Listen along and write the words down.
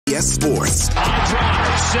Sports. High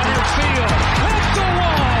drive, center field, hit the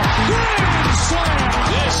wall, grand slam.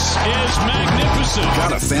 This is magnificent.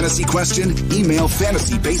 Got a fantasy question? Email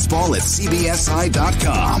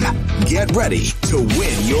fantasybaseball@cbsi.com. Get ready to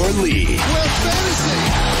win your league. Where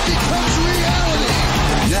fantasy becomes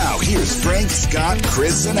reality. Now here's Frank, Scott,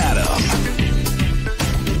 Chris, and Adam.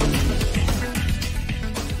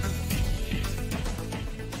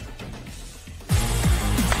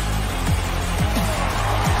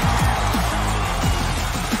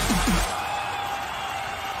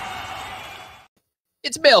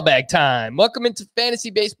 It's mailbag time. Welcome into Fantasy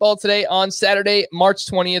Baseball today on Saturday, March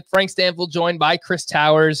 20th. Frank Stanfield joined by Chris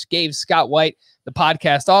Towers, gave Scott White the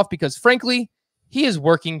podcast off because, frankly, he is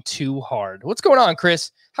working too hard. What's going on,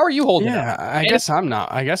 Chris? How are you holding up? Yeah, I guess I'm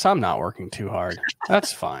not working too hard.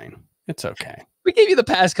 That's fine. It's okay. We gave you the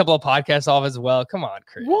past couple of podcasts off as well. Come on,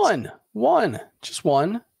 Chris. Just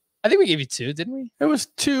one. I think we gave you two, didn't we? It was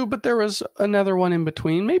two, but there was another one in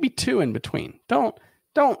between. Maybe two in between. Don't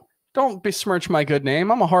besmirch my good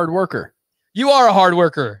name. I'm a hard worker. You are a hard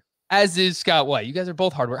worker, as is Scott White. You guys are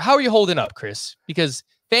both hard workers. How are you holding up, Chris? Because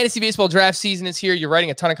fantasy baseball draft season is here. You're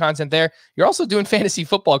writing a ton of content there. You're also doing fantasy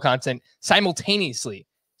football content simultaneously.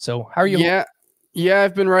 So how are you? Yeah,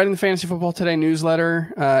 I've been writing the Fantasy Football Today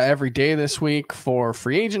newsletter every day this week for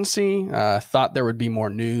free agency. Thought there would be more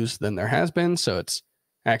news than there has been. So it's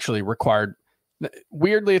actually required.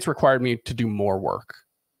 Weirdly, it's required me to do more work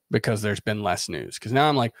because there's been less news. Because now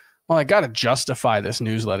I'm like, well, I got to justify this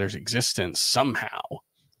newsletter's existence somehow.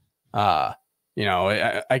 I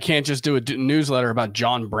can't just do a newsletter about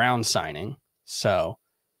John Brown signing. So,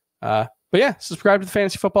 but yeah, subscribe to the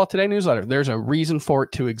Fantasy Football Today newsletter. There's a reason for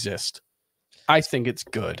it to exist. I think it's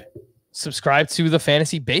good. Subscribe to the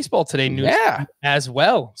Fantasy Baseball Today newsletter as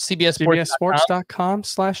well.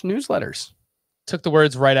 CBSSports.com/newsletters. Took the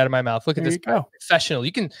words right out of my mouth. Look at this professional.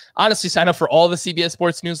 You can honestly sign up for all the CBS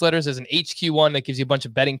Sports newsletters. There's an HQ one that gives you a bunch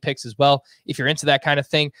of betting picks as well, if you're into that kind of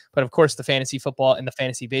thing. But of course, the fantasy football and the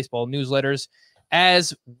fantasy baseball newsletters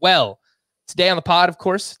as well. Today on the pod, of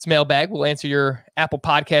course, it's mailbag. We'll answer your Apple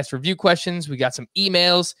Podcast review questions. We got some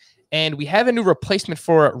emails, and we have a new replacement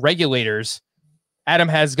for regulators. Adam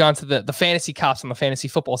has gone to the fantasy cops on the fantasy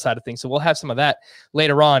football side of things. So we'll have some of that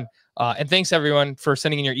later on. And thanks everyone for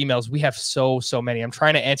sending in your emails. We have so many. I'm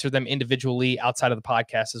trying to answer them individually outside of the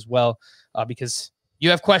podcast as well, because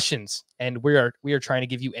you have questions and we are trying to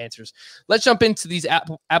give you answers. Let's jump into these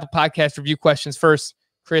Apple Podcast review questions first,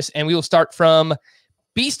 Chris, and we will start from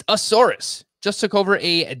Beastasaurus. Just took over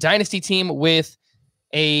a Dynasty team with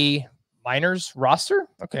a minors roster.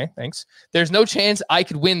 Okay, thanks. There's no chance I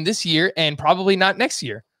could win this year and probably not next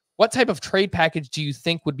year. What type of trade package do you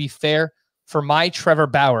think would be fair for my Trevor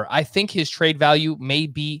Bauer? I think his trade value may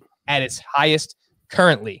be at its highest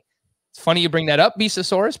currently. It's funny you bring that up,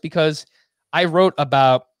 Beastasaurus, because I wrote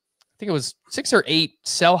about, I think it was 6 or 8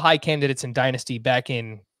 sell high candidates in Dynasty back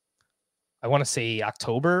in, I want to say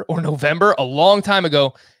October or November, a long time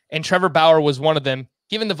ago. And Trevor Bauer was one of them.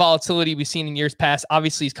 Given the volatility we've seen in years past,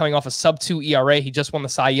 obviously he's coming off a sub-2 ERA. He just won the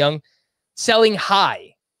Cy Young. Selling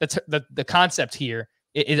high, the concept here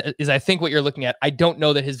is I think what you're looking at. I don't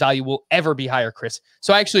know that his value will ever be higher, Chris.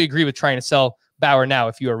 So I actually agree with trying to sell Bauer now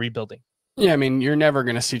if you are rebuilding. Yeah, I mean, you're never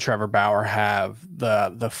going to see Trevor Bauer have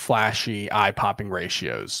the flashy, eye-popping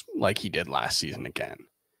ratios like he did last season again.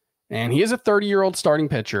 And he is a 30-year-old starting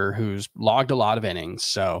pitcher who's logged a lot of innings.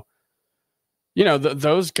 So,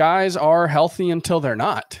 those guys are healthy until they're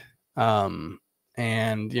not. And,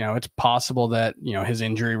 it's possible that, his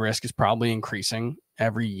injury risk is probably increasing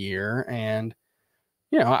every year. And,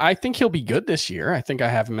 I think he'll be good this year. I think I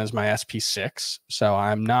have him as my SP6. So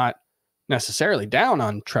I'm not necessarily down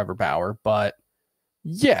on Trevor Bauer. But,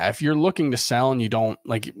 yeah, if you're looking to sell and you don't,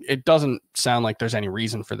 it doesn't sound like there's any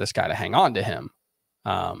reason for this guy to hang on to him.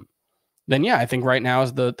 Then, yeah, I think right now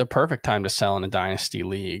is the perfect time to sell in a Dynasty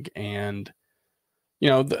league. And,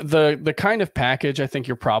 the kind of package I think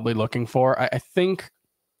you're probably looking for, I think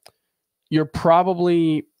you're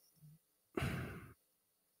probably,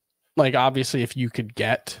 obviously if you could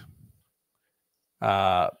get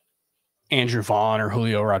Andrew Vaughn or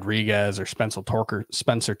Julio Rodriguez or Spencer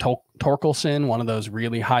Torkelson, one of those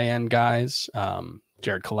really high-end guys,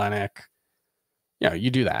 Jared Kelenic, you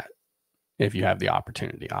do that if you have the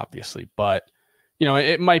opportunity, obviously. But,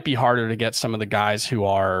 it might be harder to get some of the guys who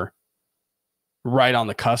are right on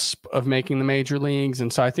the cusp of making the major leagues.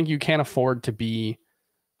 And so I think you can't afford to be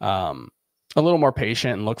a little more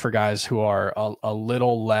patient and look for guys who are a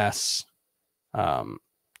little less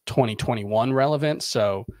 2021 relevant.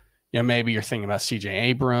 So, maybe you're thinking about CJ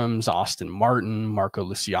Abrams, Austin Martin, Marco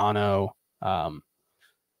Luciano,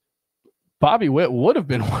 Bobby Witt would have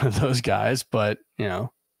been one of those guys, but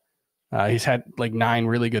he's had like 9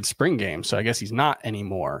 really good spring games, so I guess he's not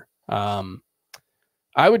anymore.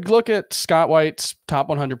 I would look at Scott White's top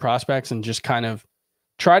 100 prospects and just kind of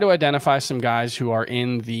try to identify some guys who are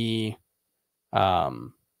in the, the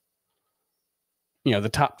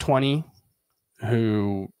top 20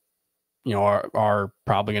 who, are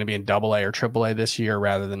probably going to be in AA or AAA this year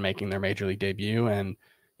rather than making their major league debut, and,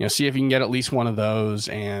 see if you can get at least one of those.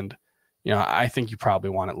 And, I think you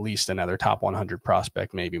probably want at least another top 100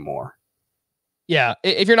 prospect, maybe more. Yeah,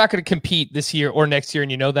 if you're not going to compete this year or next year,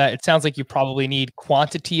 and that, it sounds like you probably need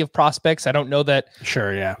quantity of prospects. I don't know that.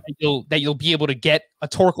 Sure, yeah. You'll be able to get a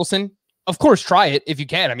Torkelson. Of course, try it if you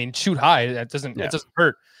can. I mean, shoot high. It doesn't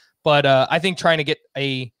hurt. But I think trying to get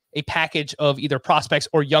a package of either prospects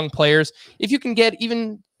or young players, if you can get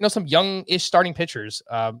even some young-ish starting pitchers,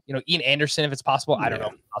 Ian Anderson if it's possible. I don't know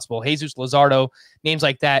if it's possible. Jesus Luzardo, names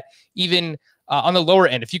like that. Even on the lower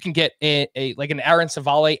end, if you can get like an Aaron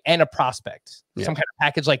Savale and a prospect, some kind of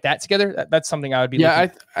package like that together, that's something I would be. Yeah,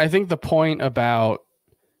 I think the point about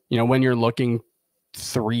when you're looking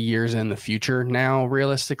 3 years in the future now,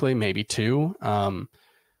 realistically, maybe 2.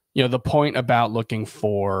 The point about looking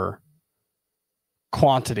for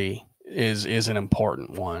quantity is an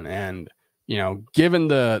important one, and given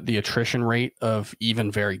the attrition rate of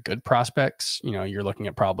even very good prospects, you're looking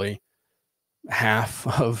at probably half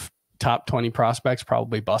of top 20 prospects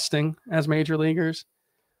probably busting as major leaguers.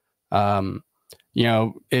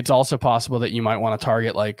 It's also possible that you might want to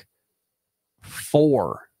target like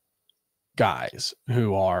 4 guys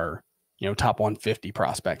who are, top 150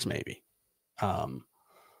 prospects maybe.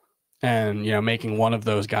 And, making one of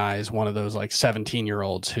those guys, one of those like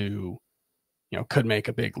 17-year-olds who, could make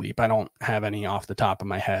a big leap. I don't have any off the top of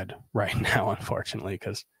my head right now, unfortunately,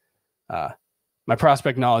 because my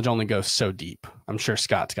prospect knowledge only goes so deep. I'm sure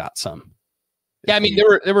Scott's got some. Yeah, I mean,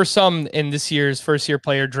 there were some in this year's first-year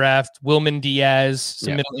player draft. Wilman Diaz,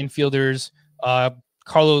 some middle infielders.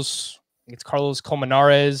 Carlos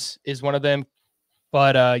Colmenares is one of them.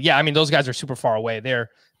 But, I mean, those guys are super far away. They're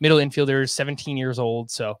middle infielders, 17 years old.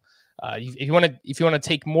 So if you want to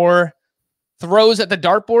take more throws at the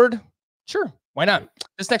dartboard, sure, why not?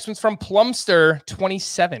 This next one's from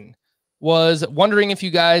Plumster27. Was wondering if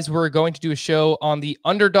you guys were going to do a show on the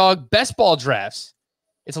underdog best ball drafts.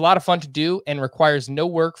 It's a lot of fun to do and requires no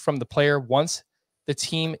work from the player once the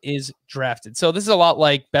team is drafted. So this is a lot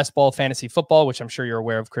like best ball fantasy football, which I'm sure you're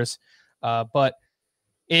aware of, Chris. But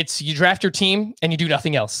it's you draft your team and you do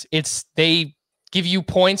nothing else. They give you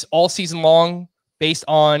points all season long based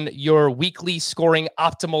on your weekly scoring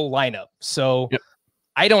optimal lineup. So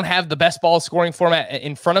I don't have the best ball scoring format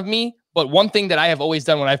in front of me, but one thing that I have always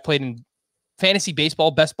done when I've played in fantasy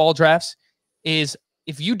baseball best ball drafts is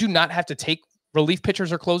if you do not have to take relief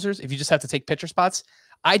pitchers or closers, if you just have to take pitcher spots,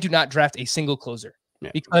 I do not draft a single closer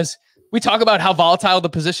because we talk about how volatile the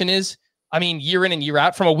position is. I mean, year in and year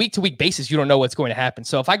out, from a week-to-week basis, you don't know what's going to happen.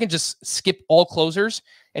 So if I can just skip all closers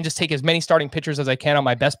and just take as many starting pitchers as I can on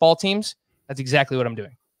my best ball teams, that's exactly what I'm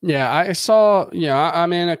doing. Yeah, I saw,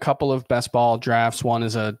 I'm in a couple of best ball drafts. One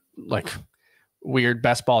is a weird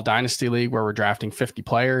best ball dynasty league where we're drafting 50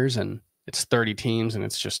 players and it's 30 teams, and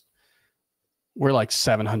it's just we're like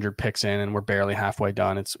 700 picks in and we're barely halfway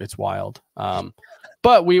done. It's wild.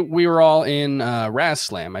 But we were all in Raz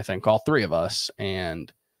Slam, I think, all 3 of us,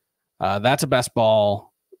 and that's a best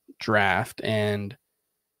ball draft. And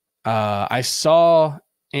I saw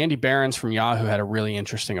Andy Behrens from Yahoo had a really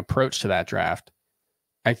interesting approach to that draft.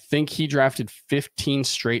 I think he drafted 15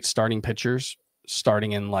 straight starting pitchers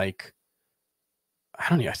starting in I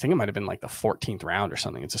think it might have been like the 14th round or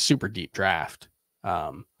something. It's a super deep draft.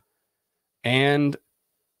 And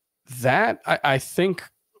that I think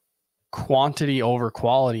quantity over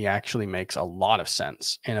quality actually makes a lot of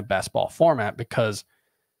sense in a best ball format, because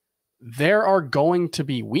there are going to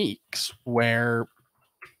be weeks where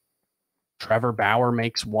Trevor Bauer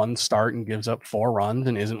makes one start and gives up 4 runs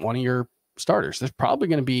and isn't one of your starters. There's probably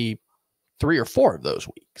going to be 3 or 4 of those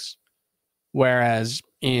weeks. Whereas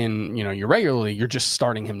in, your regular league, you're just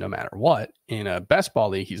starting him no matter what. In a best ball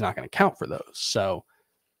league, he's not going to count for those. So,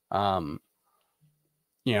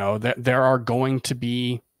 there are going to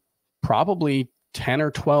be probably 10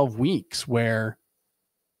 or 12 weeks where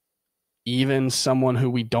even someone who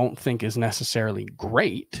we don't think is necessarily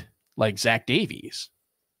great, like Zach Davies,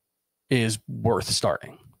 is worth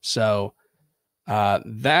starting. So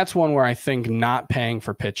that's one where I think not paying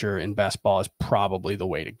for pitcher in best ball is probably the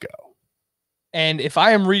way to go. And if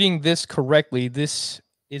I am reading this correctly, this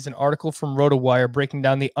is an article from RotoWire breaking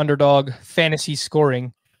down the underdog fantasy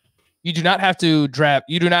scoring. You do not have to draft.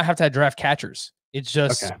 You do not have to draft catchers. It's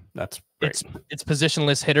just okay. That's it's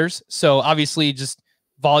positionless hitters. So obviously just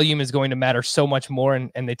volume is going to matter so much more.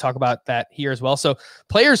 And they talk about that here as well. So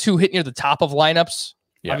players who hit near the top of lineups,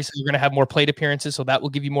 obviously you're going to have more plate appearances. So that will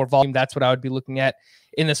give you more volume. That's what I would be looking at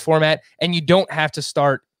in this format. And you don't have to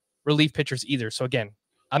start relief pitchers either. So again,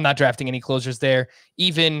 I'm not drafting any closers there.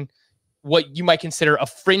 Even what you might consider a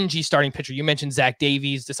fringy starting pitcher. You mentioned Zach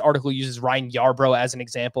Davies. This article uses Ryan Yarbrough as an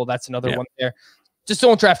example. That's another one there. Just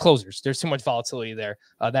don't draft closers. There's too much volatility there.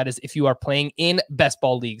 That is if you are playing in best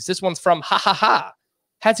ball leagues. This one's from Ha Ha Ha.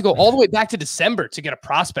 Had to go all the way back to December to get a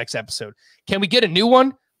prospects episode. Can we get a new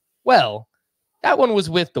one? Well, that one was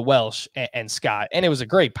with the Welsh and Scott, and it was a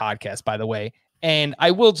great podcast, by the way. And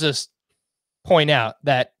I will just point out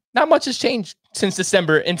that not much has changed since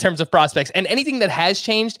December in terms of prospects, and anything that has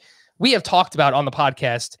changed, we have talked about on the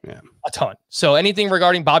podcast a ton. So anything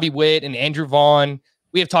regarding Bobby Witt and Andrew Vaughn,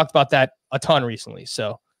 we have talked about that a ton recently.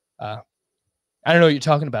 So I don't know what you're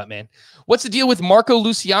talking about, man. What's the deal with Marco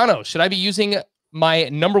Luciano? Should I be using my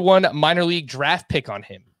 #1 minor league draft pick on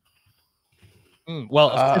him? Well,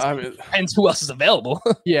 depends who else is available.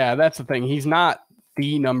 Yeah, that's the thing. He's not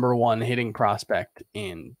the #1 hitting prospect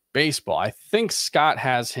in baseball. I think Scott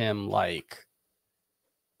has him like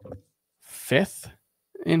 5th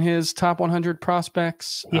in his top 100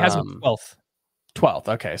 prospects. He has him 12th. 12th.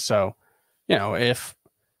 Okay, so if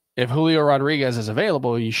Julio Rodriguez is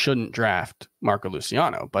available, you shouldn't draft Marco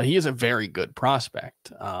Luciano, but he is a very good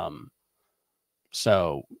prospect.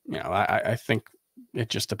 So I think it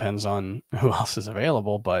just depends on who else is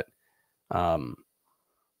available, but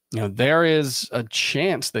there is a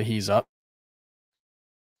chance that he's up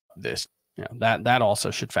this. That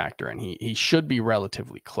also should factor in. He should be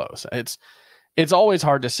relatively close. It's always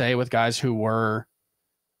hard to say with guys who were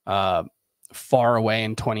far away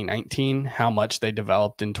in 2019 how much they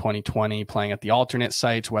developed in 2020 playing at the alternate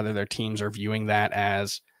sites, whether their teams are viewing that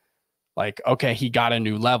as like, okay, he got a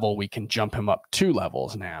new level, we can jump him up 2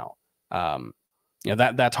 levels now.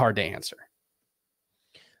 That's hard to answer.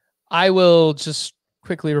 I will just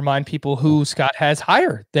quickly remind people who Scott has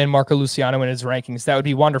higher than Marco Luciano in his rankings. That would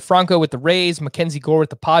be Wander Franco with the Rays, Mackenzie Gore with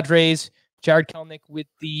the Padres, Jared Kelenic with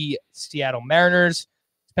the Seattle Mariners,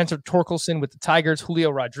 Spencer Torkelson with the Tigers, Julio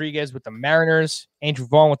Rodriguez with the Mariners, Andrew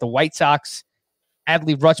Vaughn with the White Sox,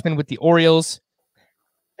 Adley Rutschman with the Orioles.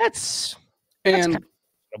 That's kind of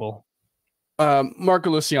incredible. Marco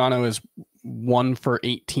Luciano is 1 for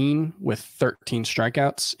 18 with 13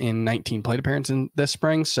 strikeouts in 19 plate appearances this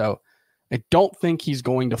spring. So I don't think he's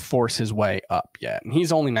going to force his way up yet. And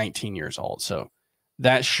he's only 19 years old. So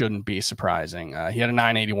that shouldn't be surprising. He had a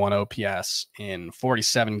 981 OPS in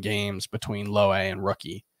 47 games between low A and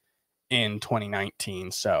rookie in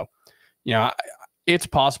 2019. So, it's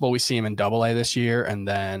possible we see him in Double A this year. And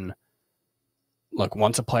then, look,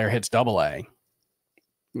 once a player hits Double A,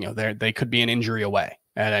 they could be an injury away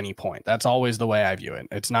at any point. That's always the way I view it.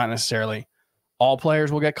 It's not necessarily all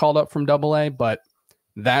players will get called up from Double A, but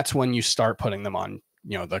that's when you start putting them on,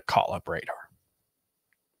 the call-up radar.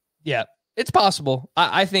 Yeah. It's possible.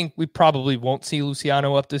 I think we probably won't see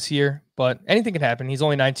Luciano up this year, but anything can happen. He's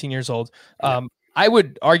only 19 years old. I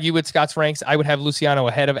would argue with Scott's ranks. I would have Luciano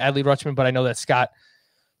ahead of Adley Rutschman, but I know that Scott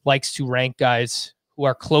likes to rank guys who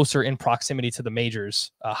are closer in proximity to the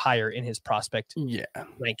majors higher in his prospect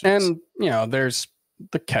rankings. And, there's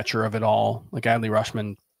the catcher of it all. Like Adley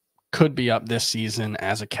Rutschman could be up this season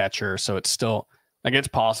as a catcher, so it's still like it's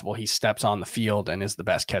possible he steps on the field and is the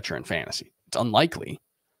best catcher in fantasy. It's unlikely.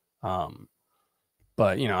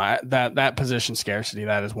 But that position scarcity,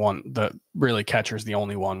 that is one, the really catcher is the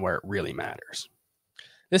only one where it really matters.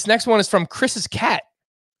 This next one is from Chris's cat.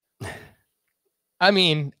 I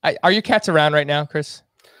mean, are your cats around right now, Chris?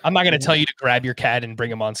 I'm not going to tell you to grab your cat and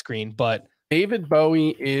bring him on screen, but David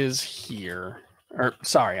Bowie is here. Or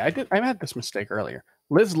sorry, I had this mistake earlier.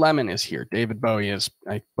 Liz Lemon is here. David Bowie is,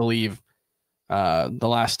 I believe, the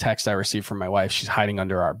last text I received from my wife. She's hiding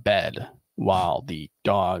under our bed while the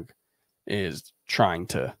dog is trying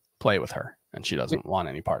to play with her, and she doesn't want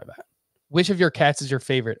any part of that. Which of your cats is your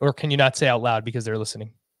favorite, or can you not say out loud because they're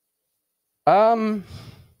listening? I'm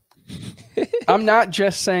not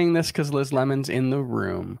just saying this because Liz Lemon's in the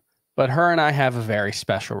room, but her and I have a very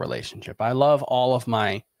special relationship. I love all of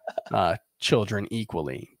my children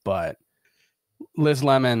equally, but Liz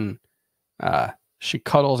Lemon, she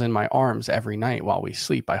cuddles in my arms every night while we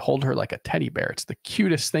sleep. I hold her like a teddy bear. It's the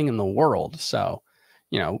cutest thing in the world. So,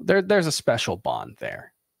 there's a special bond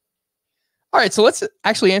there. All right, so let's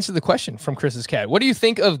actually answer the question from Chris's cat. What do you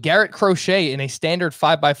think of Garrett Crochet in a standard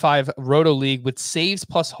 5x5 roto league with saves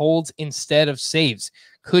plus holds instead of saves?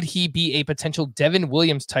 Could he be a potential Devin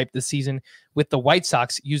Williams type this season with the White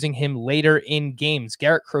Sox using him later in games?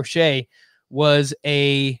 Garrett Crochet was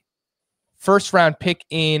a first-round pick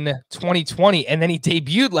in 2020, and then he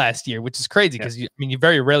debuted last year, which is crazy because you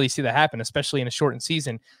very rarely see that happen, especially in a shortened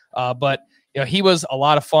season. But he was a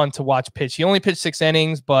lot of fun to watch pitch. He only pitched 6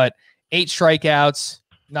 innings, but 8 strikeouts,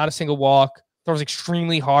 not a single walk. Throws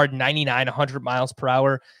extremely hard, 99, 100 miles per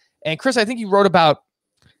hour. And Chris, I think you wrote about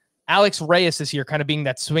Alex Reyes this year kind of being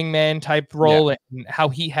that swingman type role and how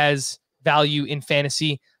he has value in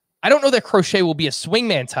fantasy. I don't know that Crochet will be a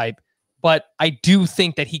swingman type, but I do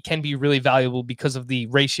think that he can be really valuable because of the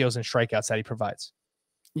ratios and strikeouts that he provides.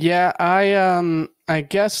 Yeah, I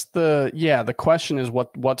guess the question is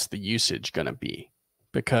what's the usage going to be?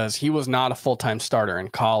 Because he was not a full-time starter in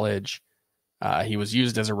college. He was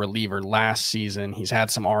used as a reliever last season. He's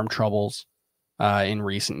had some arm troubles in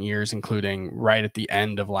recent years, including right at the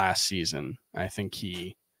end of last season. I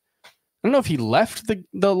don't know if he left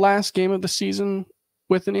the last game of the season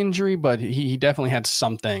with an injury, but he definitely had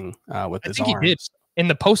something with his arm. He did. In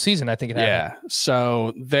the postseason, I think it happened. Yeah,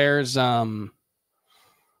 so there's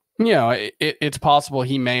it's possible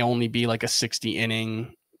he may only be like a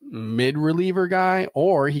 60-inning mid reliever guy,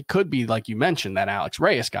 or he could be, like you mentioned, that Alex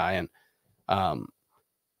Reyes guy. And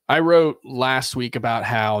I wrote last week about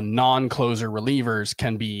how non-closer relievers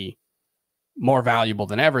can be more valuable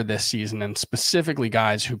than ever this season, and specifically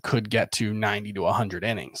guys who could get to 90 to 100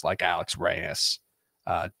 innings, like Alex Reyes,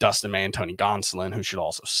 Dustin May, and Tony Gonsolin, who should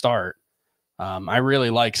also start. I really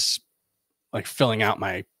like filling out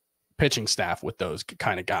my pitching staff with those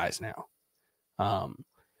kind of guys now.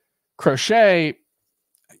 Crochet,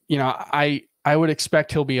 I would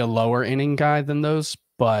expect he'll be a lower inning guy than those,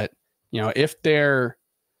 but if they're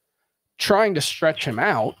trying to stretch him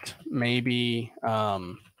out, maybe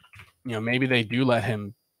maybe they do let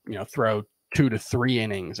him throw 2 to 3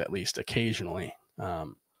 innings at least occasionally.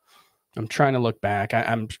 I'm trying to look back.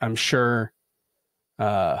 I'm sure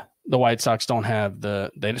the White Sox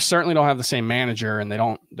they certainly don't have the same manager,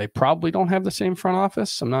 and they probably don't have the same front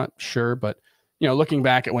office. I'm not sure, but looking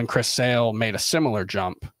back at when Chris Sale made a similar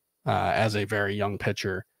jump as a very young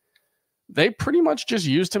pitcher, they pretty much just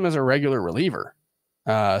used him as a regular reliever.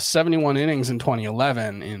 71 innings in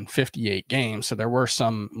 2011 in 58 games. So there were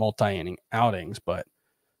some multi-inning outings, but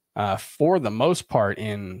for the most part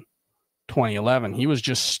in 2011, he was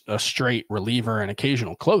just a straight reliever and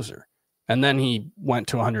occasional closer. And then he went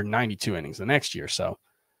to 192 innings the next year. So,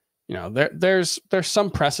 there's some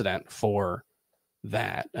precedent for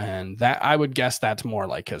that. And that, I would guess that's more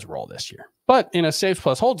like his role this year. But in a saves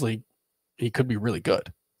plus holds league, he could be really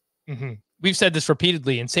good. Mm-hmm. We've said this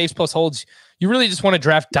repeatedly. In saves plus holds, you really just want to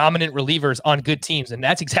draft dominant relievers on good teams. And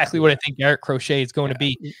that's exactly what I think Garrett Crochet is going to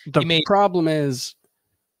be. The problem is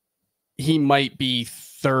he might be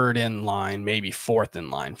 3rd in line, maybe 4th in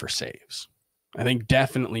line for saves. I think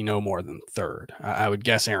definitely no more than 3rd. I would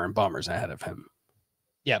guess Aaron Bummer's ahead of him.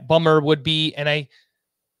 Yeah, Bummer would be. And I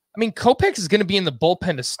mean, Kopech is going to be in the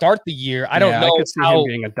bullpen to start the year. I don't know. I could see him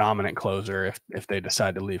being a dominant closer if they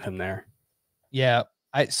decide to leave him there. Yeah.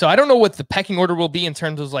 So I don't know what the pecking order will be in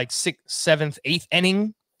terms of like 6th, 7th, 8th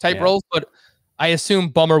inning type roles, but I assume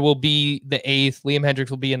Bummer will be the 8th. Liam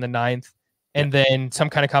Hendricks will be in the 9th, and then some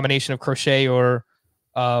kind of combination of Crochet or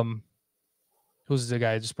who's the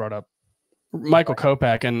guy I just brought up? Michael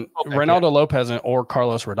Kopech and Reynaldo Lopez or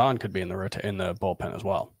Carlos Rodon could be in the bullpen as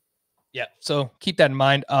well. Yeah, so keep that in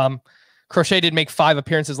mind. Crochet did make 5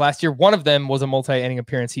 appearances last year. One of them was a multi-inning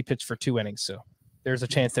appearance. He pitched for 2 innings, so there's a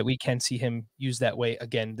chance that we can see him use that way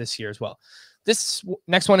again this year as well. This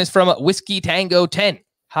next one is from Whiskey Tango 10.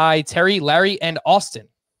 Hi, Terry, Larry, and Austin.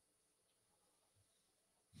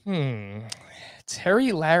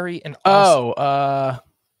 Terry, Larry, and Austin.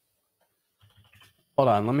 Hold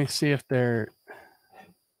on. Let me see if they're...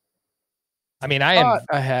 I mean, I'm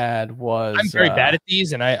very bad at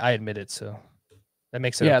these, and I admit it, so that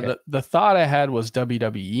makes it okay. Yeah, the thought I had was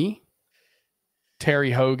WWE.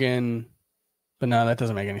 Terry Hogan... But no, that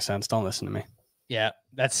doesn't make any sense. Don't listen to me. Yeah,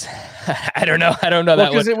 that's I don't know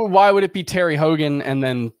that. Why would it be Terry Hogan and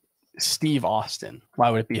then Steve Austin? Why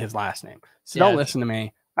would it be his last name? So don't listen to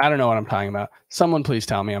me. I don't know what I'm talking about. Someone please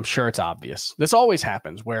tell me. I'm sure it's obvious. This always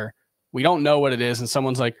happens where we don't know what it is, and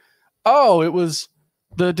someone's like, "Oh, it was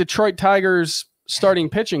the Detroit Tigers starting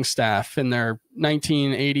pitching staff in their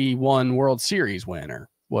 1981 World Series win or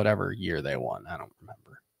whatever year they won." I don't remember.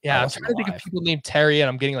 Yeah, I'm trying to think of people named Terry, and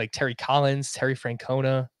I'm getting like Terry Collins, Terry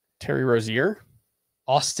Francona, Terry Rozier,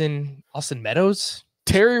 Austin Meadows.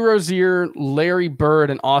 Terry Rozier, Larry Bird,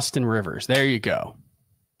 and Austin Rivers. There you go.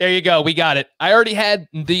 There you go. We got it. I already had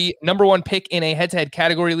the number 1 pick in a head-to-head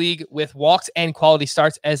category league with walks and quality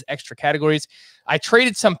starts as extra categories. I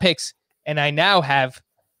traded some picks, and I now have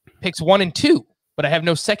picks 1 and 2, but I have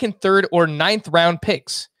no 2nd, 3rd, or 9th round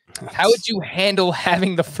picks. How would you handle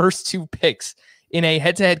having the first 2 picks in a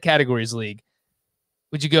head-to-head categories league?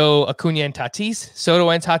 Would you go Acuna and Tatis, Soto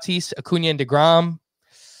and Tatis, Acuna and DeGrom?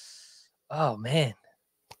 Oh, man.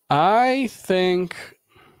 I think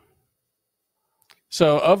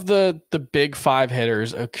so. Of the big 5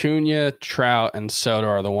 hitters, Acuna, Trout, and Soto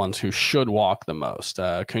are the ones who should walk the most.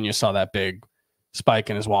 Acuna saw that big spike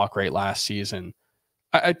in his walk rate last season.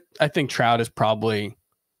 I think Trout is probably,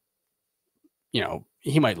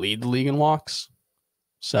 he might lead the league in walks.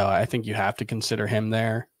 So I think you have to consider him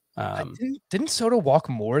there. Didn't Soto walk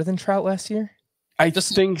more than Trout last year? I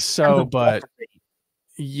think so, but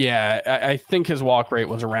yeah, I think his walk rate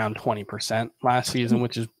was around 20% last season,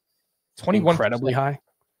 which is 21%. Incredibly high.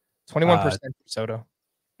 21% for Soto.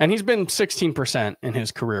 And he's been 16% in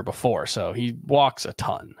his career before, so he walks a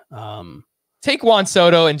ton. Take Juan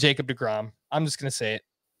Soto and Jacob DeGrom. I'm just going to say it.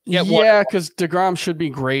 Yeah, because DeGrom should be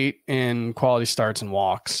great in quality starts and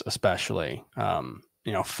walks, especially.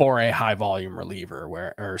 For a high volume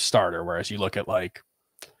reliever or starter, whereas you look at like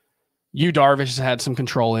Darvish has had some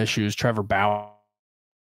control issues. Trevor Bauer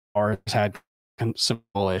has had some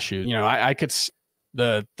control issues. I could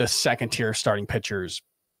the 2nd tier starting pitchers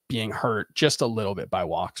being hurt just a little bit by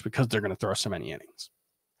walks because they're going to throw so many innings.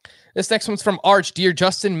 This next one's from Arch, dear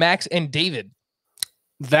Justin, Max, and David.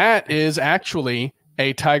 That is actually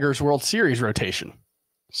a Tigers World Series rotation.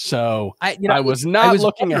 So I was not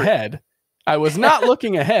looking ahead. I was not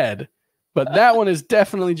looking ahead, but that one is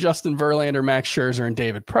definitely Justin Verlander, Max Scherzer, and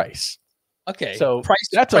David Price. Okay, so Price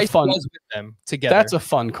a fun was with them together. That's a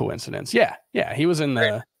fun coincidence. Yeah, he was in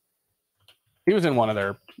one of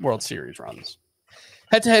their World Series runs.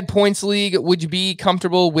 Head-to-head points league. Would you be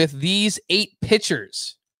comfortable with these 8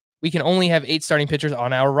 pitchers? We can only have 8 starting pitchers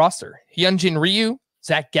on our roster: Hyunjin Ryu,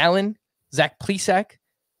 Zach Gallen, Zach Plesac,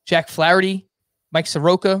 Jack Flaherty, Mike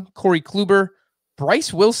Soroka, Corey Kluber,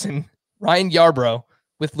 Bryce Wilson, Ryan Yarbrough,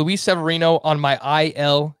 with Luis Severino on my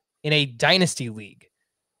IL in a Dynasty league.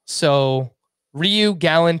 So Ryu,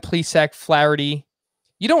 Gallen, Plesac, Flaherty.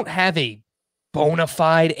 You don't have a bona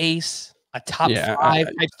fide ace, a top 5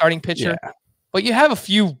 type starting pitcher, but you have a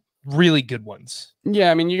few really good ones.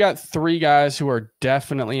 Yeah, I mean, you got 3 guys who are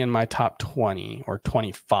definitely in my top 20 or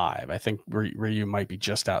 25. I think Ryu might be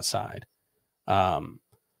just outside.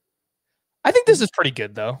 I think this is pretty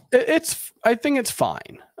good, though. I think it's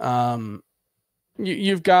fine.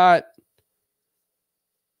 You've got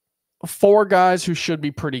 4 guys who should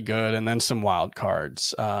be pretty good, and then some wild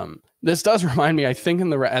cards. This does remind me, I think in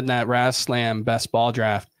that Raz Slam best ball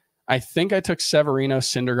draft, I think I took Severino,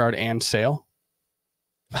 Syndergaard, and Sale.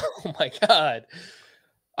 Oh my God.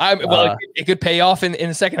 It could pay off in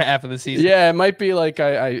the second half of the season. Yeah, it might be like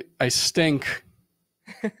I stink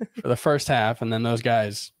for the first half, and then those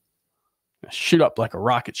guys shoot up like a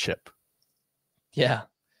rocket ship. Yeah.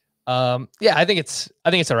 I think it's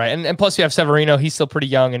all right. And plus you have Severino. He's still pretty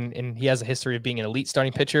young and he has a history of being an elite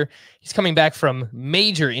starting pitcher. He's coming back from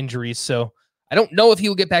major injuries. So I don't know if he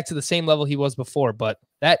will get back to the same level he was before, but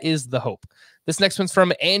that is the hope. This next one's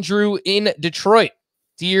from Andrew in Detroit.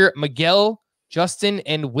 Dear Miguel, Justin,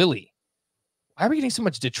 and Willie. Why are we getting so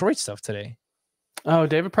much Detroit stuff today? Oh,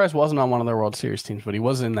 David Price wasn't on one of their World Series teams, but he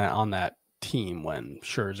was on that team when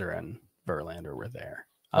Scherzer and Verlander were there.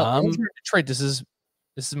 Detroit. This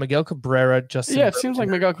is Miguel Cabrera, Justin. Yeah, it seems like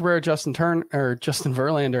Miguel Cabrera, Justin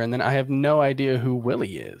Verlander, and then I have no idea who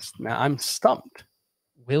Willie is. Now I'm stumped.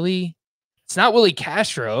 Willie, it's not Willie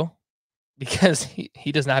Castro because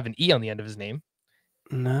he does not have an E on the end of his name.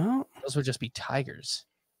 No, those would just be Tigers.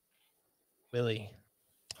 Willie.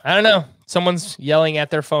 I don't know. Someone's yelling at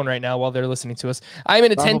their phone right now while they're listening to us. I'm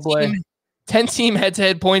in a 10-team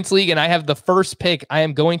head-to-head points league, and I have the first pick. I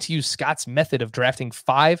am going to use Scott's method of drafting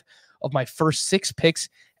 5 of my first 6 picks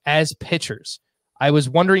as pitchers. I was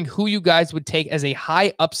wondering who you guys would take as a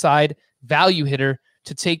high upside value hitter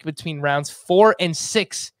to take between rounds 4 and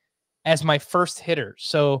 6 as my first hitter.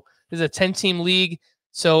 So this is a 10-team league.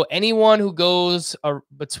 So anyone who goes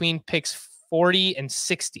between picks 40 and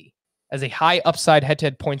 60 as a high upside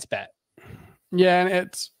head-to-head points bet. Yeah,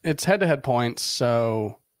 and it's head-to-head points,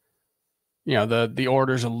 so the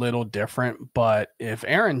order's a little different, but if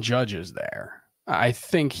Aaron Judge is there, I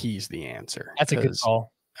think he's the answer. That's a good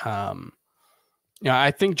call.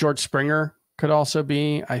 I think George Springer could also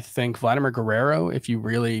be. I think Vladimir Guerrero, if you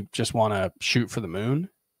really just want to shoot for the moon,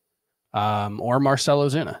 or Marcell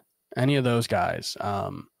Ozuna. any of those guys.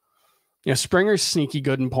 Springer's sneaky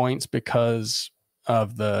good in points because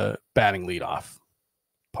of the batting leadoff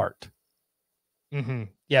part. Mm-hmm.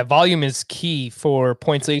 Yeah, volume is key for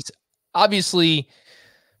points leagues. Obviously,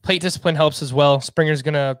 plate discipline helps as well. Springer's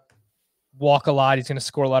going to walk a lot. He's going to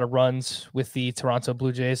score a lot of runs with the Toronto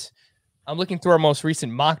Blue Jays. I'm looking through our most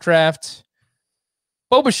recent mock draft.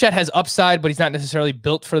 Bo Bichette has upside, but he's not necessarily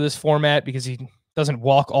built for this format because he doesn't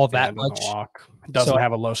walk all that much. Doesn't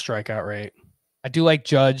have a low strikeout rate. I do like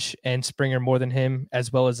Judge and Springer more than him,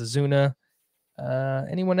 as well as Azuna.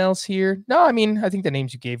 Anyone else here? No, I mean, I think the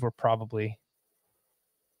names you gave were probably.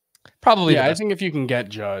 Yeah, I think if you can get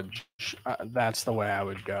Judge, that's the way I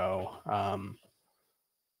would go.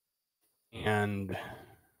 And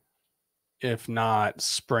if not,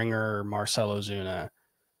 Springer, Marcell Ozuna,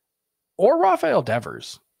 or Rafael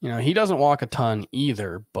Devers. He doesn't walk a ton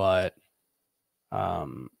either, but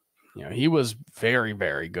he was very,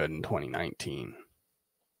 very good in 2019.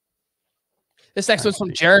 This next one's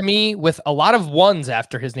from Jeremy with a lot of ones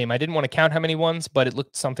after his name. I didn't want to count how many ones, but it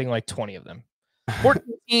looked something like 20 of them.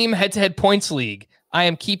 14-team head-to-head points league. I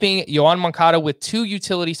am keeping Yoan Moncada with 2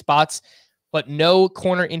 utility spots, but no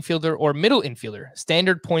corner infielder or middle infielder.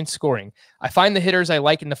 Standard points scoring. I find the hitters I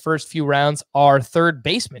like in the first few rounds are third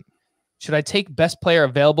baseman. Should I take best player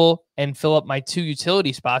available and fill up my 2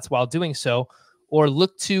 utility spots while doing so, or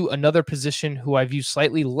look to another position who I view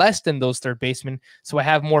slightly less than those third basemen so I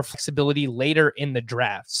have more flexibility later in the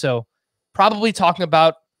draft? So probably talking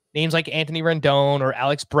about names like Anthony Rendon or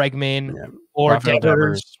Alex Bregman or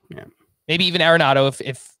Devers, maybe even Arenado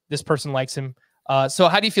if this person likes him. So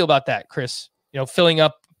how do you feel about that, Chris? Filling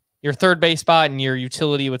up your third base spot and your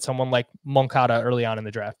utility with someone like Moncada early on in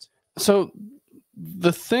the draft. So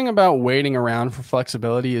the thing about waiting around for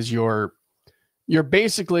flexibility is you're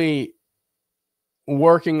basically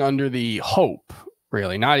working under the hope,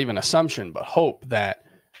 really, not even assumption, but hope that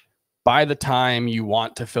by the time you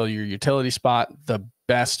want to fill your utility spot, the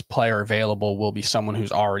best player available will be someone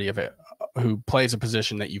who plays a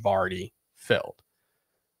position that you've already filled.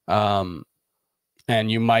 And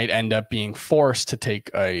you might end up being forced to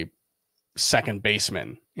take a second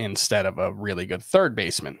baseman instead of a really good third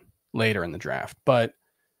baseman later in the draft. But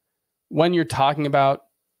when you're talking about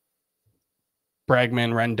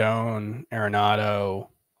Bregman, Rendon, Arenado,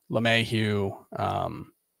 LeMahieu,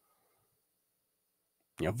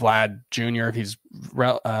 Vlad Jr., if he's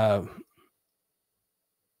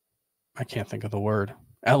I can't think of the word,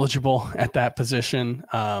 eligible at that position.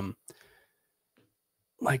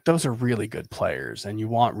 Those are really good players, and you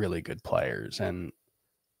want really good players. And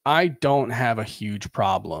I don't have a huge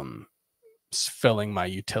problem filling my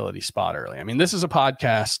utility spot early. I mean, this is a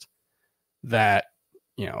podcast that,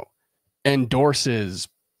 endorses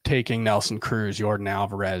taking Nelson Cruz, Jordan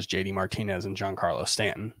Alvarez, JD Martinez, and Giancarlo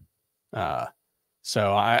Stanton.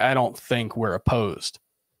 So I don't think we're opposed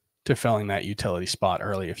to filling that utility spot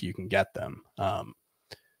early if you can get them.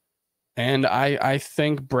 And I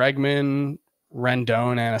think Bregman,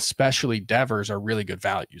 Rendon, and especially Devers are really good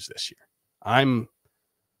values this year.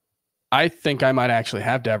 I think I might actually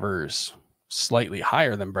have Devers slightly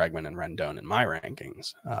higher than Bregman and Rendon in my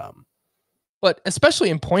rankings. But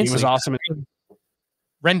especially in points, he was awesome.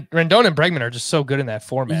 Rendon and Bregman are just so good in that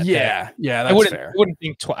format. Yeah, that's fair.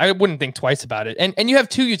 I wouldn't think twice about it. And you have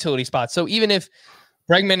 2 utility spots, so even if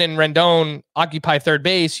Bregman and Rendon occupy third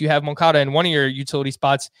base, you have Moncada in one of your utility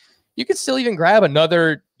spots. You could still even grab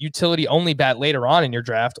another utility only bat later on in your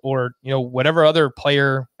draft, or whatever other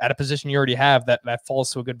player at a position you already have that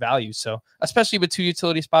falls to a good value. So especially with 2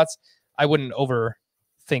 utility spots, I wouldn't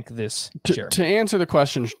overthink this. To answer the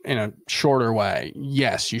question in a shorter way,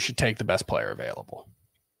 yes, you should take the best player available.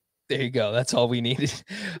 There you go. That's all we needed.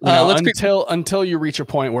 Until you reach a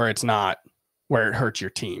point where it's not, where it hurts your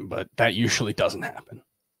team, but that usually doesn't happen.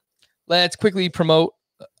 Let's quickly promote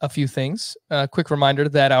a few things. Quick reminder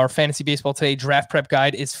that our Fantasy Baseball Today draft prep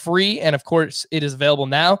guide is free, and of course it is available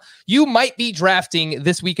now. You might be drafting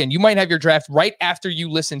this weekend. You might have your draft right after you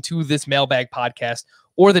listen to this Mailbag podcast,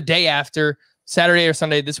 or the day after, Saturday or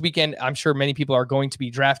Sunday. This weekend, I'm sure many people are going to be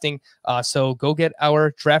drafting. So go get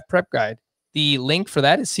our draft prep guide. The link for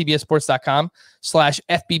that is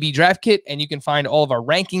cbssports.com/FBB draft kit. And you can find all of our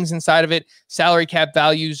rankings inside of it, salary cap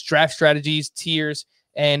values, draft strategies, tiers,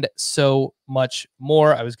 and so much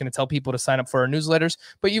more. I was going to tell people to sign up for our newsletters,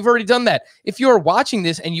 but you've already done that. If you are watching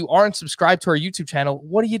this and you aren't subscribed to our YouTube channel,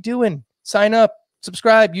 what are you doing? Sign up,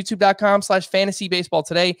 subscribe, youtube.com/fantasy baseball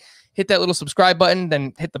today. Hit that little subscribe button,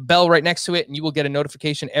 then hit the bell right next to it, and you will get a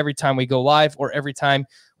notification every time we go live or every time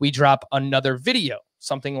we drop another video,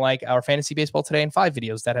 something like our Fantasy Baseball Today in 5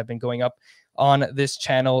 videos that have been going up on this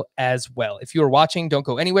channel as well. If you are watching, don't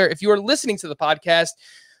go anywhere. If you are listening to the podcast,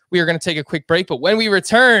 we are going to take a quick break, but when we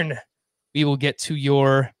return, we will get to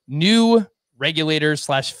your new regulators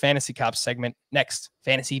 / fantasy cops segment next.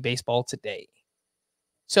 Fantasy baseball today.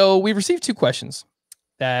 So we received 2 questions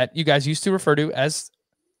that you guys used to refer to as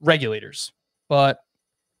regulators, but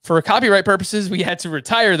for copyright purposes, we had to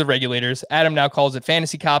retire the regulators. Adam now calls it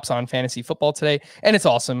fantasy cops on fantasy football today, and it's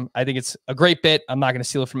awesome. I think it's a great bit. I'm not going to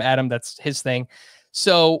steal it from Adam. That's his thing.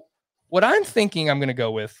 So what I'm thinking I'm going to go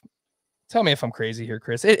with, tell me if I'm crazy here,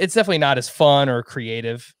 Chris. It's definitely not as fun or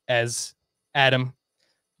creative as Adam,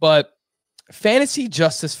 but Fantasy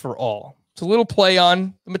Justice for All. It's a little play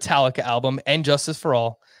on the Metallica album and Justice for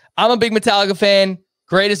All. I'm a big Metallica fan.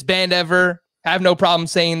 Greatest band ever. Have no problem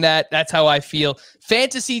saying that. That's how I feel.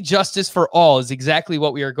 Fantasy Justice for All is exactly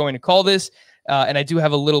what we are going to call this. And I do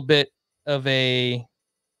have a little bit of a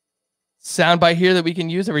soundbite here that we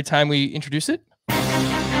can use every time we introduce it.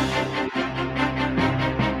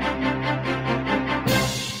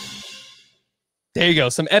 There you go.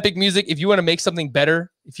 Some epic music. If you want to make something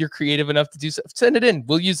better, if you're creative enough to do so, send it in.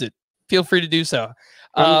 We'll use it. Feel free to do so.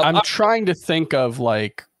 I'm trying to think of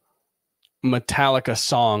like Metallica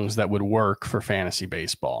songs that would work for fantasy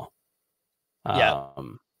baseball. Yeah.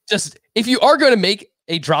 Just if you are going to make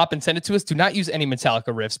a drop and send it to us, do not use any Metallica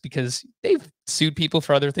riffs because they've sued people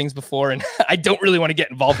for other things before, and I don't really want to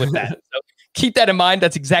get involved with that. So keep that in mind.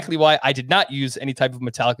 That's exactly why I did not use any type of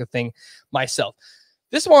Metallica thing myself.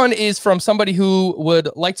 This one is from somebody who would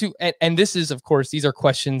like to, and this is, of course, these are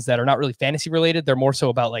questions that are not really fantasy related. They're more so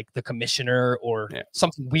about like the commissioner or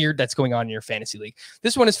something weird that's going on in your fantasy league.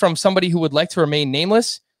 This one is from somebody who would like to remain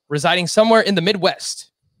nameless, residing somewhere in the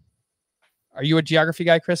Midwest. Are you a geography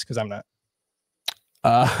guy, Chris? Because I'm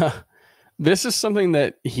not. This is something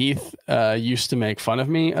that Heath used to make fun of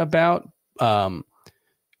me about.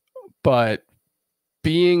 But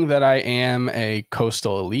being that I am a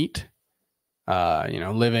coastal elite,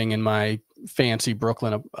 living in my fancy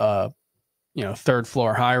Brooklyn, 3rd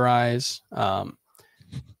floor high rise.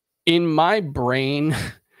 In my brain,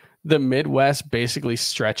 the Midwest basically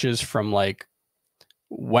stretches from like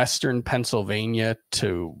Western Pennsylvania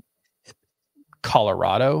to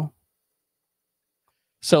Colorado.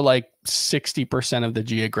 So like 60% of the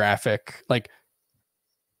geographic, like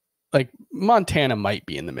Montana might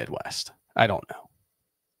be in the Midwest. I don't know.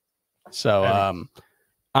 So,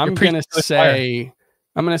 I'm going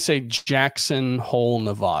to say Jackson Hole,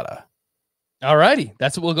 Nevada. All righty.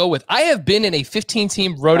 That's what we'll go with. I have been in a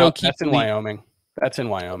 15-team roto keeper That's in Wyoming. That's in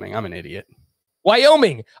Wyoming. I'm an idiot.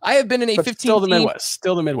 Wyoming. I have been in a 15-team.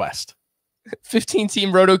 Still the Midwest.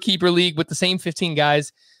 15-team roto keeper league with the same 15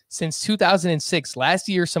 guys since 2006. Last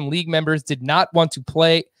year, some league members did not want to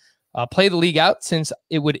play the league out since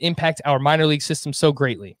it would impact our minor league system so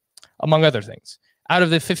greatly, among other things. Out of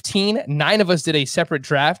the 15, 9 of us did a separate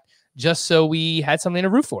draft just so we had something to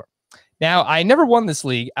root for. Now, I never won this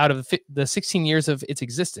league out of the 16 years of its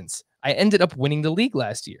existence. I ended up winning the league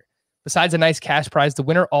last year. Besides a nice cash prize, the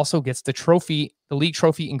winner also gets the league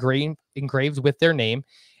trophy engraved with their name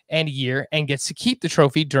and year, and gets to keep the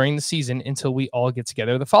trophy during the season until we all get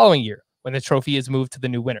together the following year when the trophy is moved to the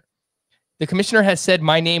new winner. The commissioner has said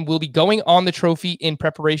my name will be going on the trophy in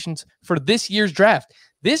preparations for this year's draft.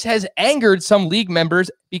 This has angered some league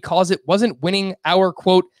members because it wasn't winning our,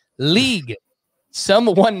 quote, league. Some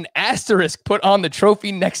want an asterisk put on the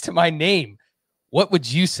trophy next to my name. What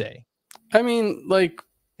would you say? I mean, like,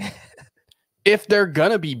 if they're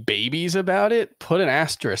going to be babies about it, put an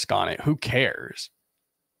asterisk on it. Who cares?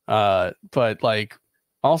 But, like,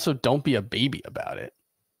 also don't be a baby about it.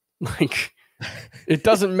 Like, it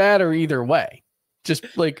doesn't matter either way. Just,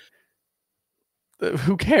 like,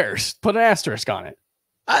 who cares? Put an asterisk on it.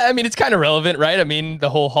 I mean, it's kind of relevant, right? I mean, the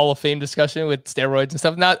whole Hall of Fame discussion with steroids and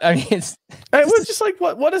stuff. It was just like,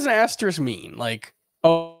 what does an asterisk mean? Like,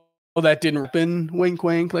 oh, that didn't happen. Wink,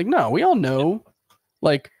 wink. Like, no, we all know.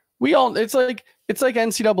 Like, it's like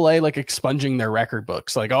NCAA like expunging their record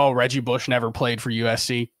books. Like, oh, Reggie Bush never played for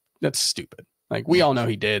USC. That's stupid. Like, we all know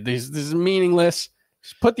he did. This is meaningless.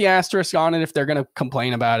 Just put the asterisk on it if they're going to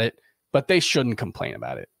complain about it, but they shouldn't complain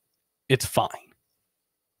about it. It's fine.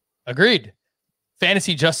 Agreed.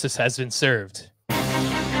 Fantasy justice has been served. For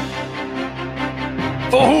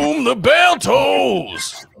whom the bell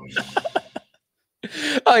tolls.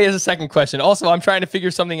 Oh, he has a second question. Also, I'm trying to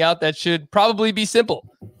figure something out that should probably be simple.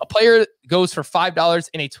 A player goes for $5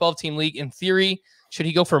 in a 12-team league. In theory, should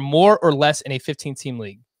he go for more or less in a 15-team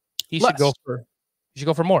league? He should go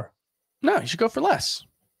for more. No, you should go for less.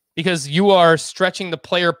 Because you are stretching the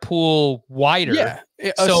player pool wider. Yeah.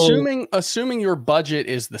 Assuming your budget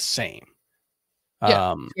is the same.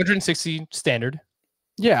 Yeah, 260 standard.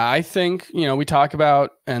 Yeah, I think, we talk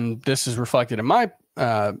about, and this is reflected in my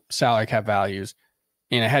salary cap values,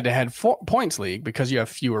 in a head-to-head points league, because you have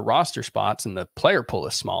fewer roster spots and the player pool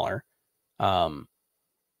is smaller.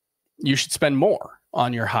 You should spend more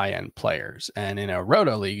on your high-end players. And in a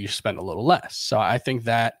roto league, you should spend a little less. So I think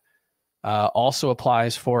that also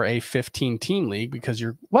applies for a 15-team league, because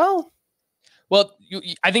I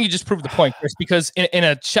think you just proved the point, Chris, because in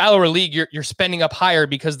a shallower league, you're spending up higher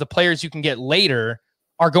because the players you can get later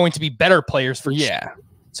are going to be better players for cheap.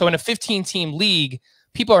 So in a 15-team league,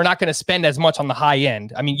 people are not going to spend as much on the high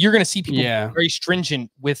end. I mean, you're going to see people very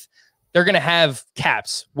stringent with, they're going to have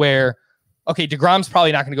caps where, okay, DeGrom's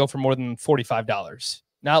probably not going to go for more than $45.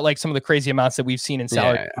 Not like some of the crazy amounts that we've seen in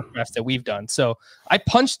salary drafts that we've done. So I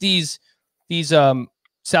punched these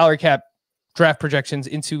salary cap draft projections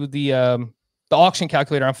into the auction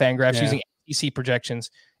calculator on Fangraphs using ATC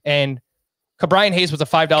projections, and Cabrian Hayes was a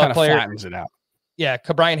 $5 player. Flattens it out. Yeah,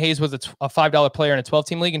 Cabrian Hayes was a $5 player in a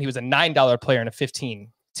 12-team league, and he was a $9 player in a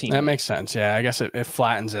 15-team. That makes sense. Yeah, I guess it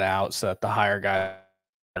flattens it out so that the higher guys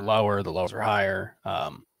are lower, the lows are higher.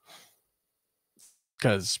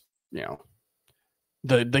 Because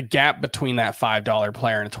the gap between that $5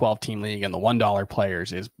 player in a 12-team league and the $1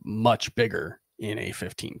 players is much bigger in a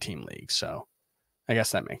 15-team league. So I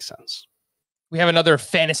guess that makes sense. We have another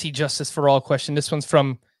fantasy justice for all question. This one's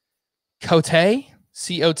from Cote.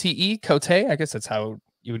 C-O-T-E, Cote. I guess that's how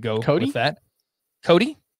you would go with that.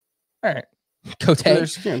 Cody? All right. Cote.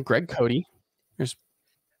 There's Greg Cody. There's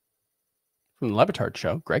from the Levitard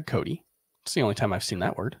show, Greg Cody. It's the only time I've seen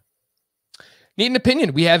that word. Need an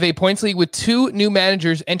opinion. We have a points league with 2 new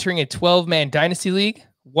managers entering a 12-man Dynasty league.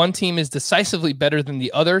 One team is decisively better than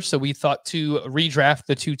the other, so we thought to redraft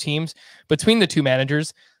the 2 teams between the 2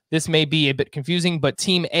 managers. This may be a bit confusing, but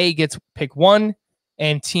Team A gets pick 1,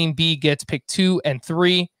 and Team B gets pick 2 and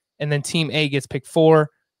 3, and then Team A gets pick 4,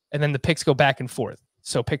 and then the picks go back and forth.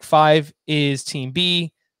 So pick 5 is Team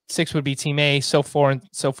B, 6 would be Team A, so forth and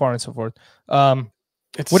so forth.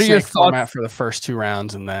 It's what are your format thoughts for the first 2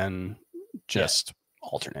 rounds, and then just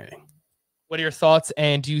alternating? What are your thoughts,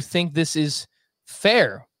 and do you think this is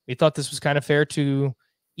fair? We thought this was kind of fair to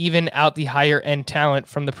even out the higher end talent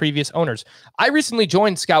from the previous owners. I recently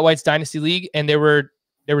joined Scott White's Dynasty League, and there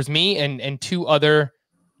was me and 2 other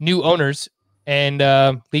new owners and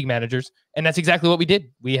league managers. And that's exactly what we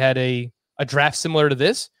did. We had a draft similar to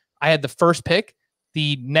this. I had the first pick.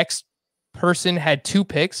 The next person had 2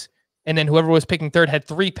 picks. And then whoever was picking third had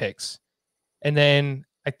 3 picks. And then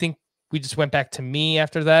I think we just went back to me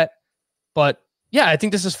after that. But yeah, I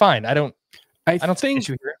think this is fine. I don't think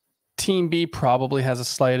Team B probably has a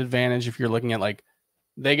slight advantage if you're looking at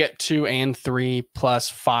they get 2 and 3 plus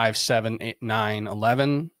 5, 7, 8, 9,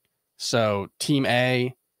 11. So Team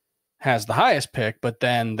A has the highest pick, but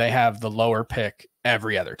then they have the lower pick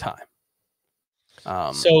every other time.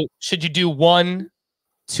 So should you do 1,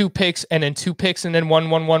 2 picks and then 2 picks and then 1,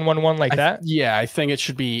 1, 1, 1, 1 like that? Yeah, I think it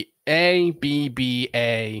should be A, B, B,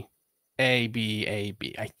 A, A, B, A,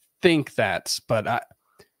 B. I think that's, but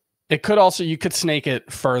it could also, you could snake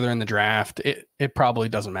it further in the draft. It probably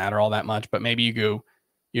doesn't matter all that much, but maybe you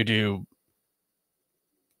do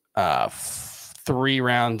 3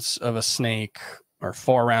 rounds of a snake or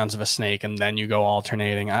 4 rounds of a snake, and then you go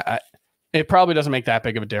alternating. It probably doesn't make that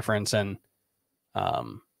big of a difference. And,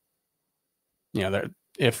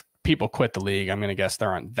 if people quit the league, I'm going to guess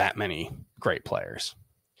there aren't that many great players.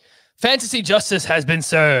 Fantasy justice has been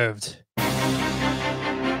served.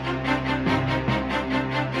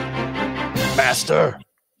 Master.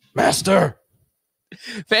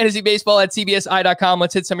 Fantasy baseball at cbsi.com.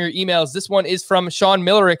 Let's hit some of your emails. This one is from Sean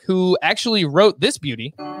Millerick, who actually wrote this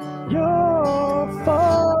beauty. You're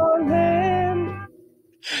falling.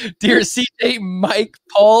 Dear CJ, Mike,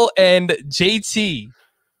 Paul, and JT.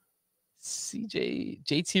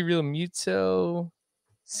 JT Real Muto.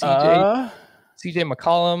 CJ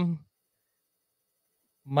McCollum.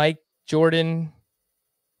 Mike Jordan.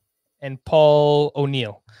 And Paul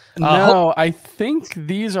O'Neill. No, I think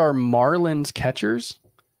these are Marlins catchers.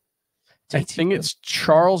 I think it's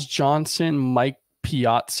Charles Johnson, Mike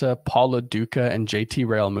Piazza, Paulo Duca, and JT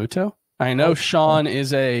Realmuto. I know Sean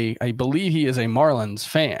I believe he is a Marlins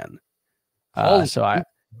fan. So I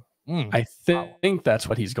think that's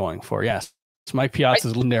what he's going for. Yes. It's Mike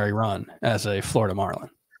Piazza's legendary run as a Florida Marlin.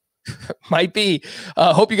 Might be.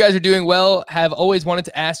 Hope you guys are doing well. Have always wanted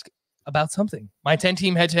to ask about something. My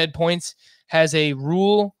 10-team head-to-head points has a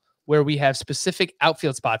rule where we have specific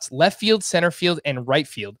outfield spots: left field, center field, and right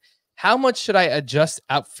field. How much should I adjust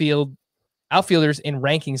outfielders in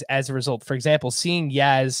rankings as a result? For example, seeing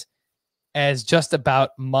Yaz as just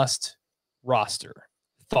about must roster.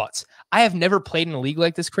 Thoughts? I have never played in a league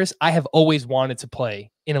like this, Chris. I have always wanted to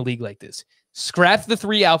play in a league like this. Scrap the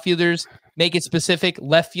 3 outfielders, make it specific,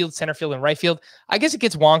 left field, center field, and right field. I guess it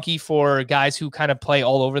gets wonky for guys who kind of play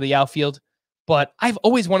all over the outfield, but I've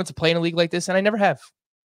always wanted to play in a league like this, and I never have.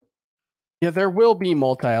 Yeah, there will be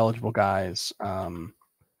multi-eligible guys. Can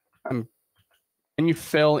you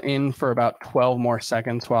fill in for about 12 more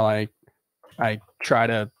seconds while I try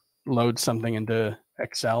to load something into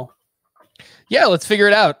Excel? Yeah, let's figure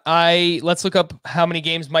it out. Let's look up how many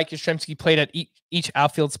games Mike Yastrzemski played at each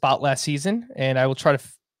outfield spot last season, and I will try to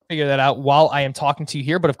figure that out while I am talking to you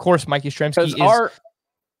here. But of course, Mike Yastrzemski is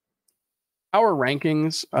our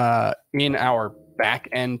rankings in our back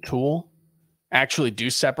end tool actually do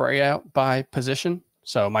separate out by position.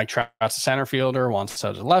 So Mike Trout's a center fielder, Juan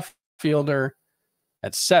Soto's a left fielder,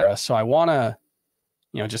 etc. So I want to,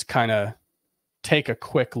 just kind of take a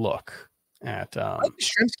quick look at. Mike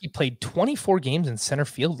Yastrzemski played 24 games in center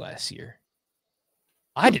field last year.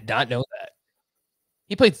 I did not know that.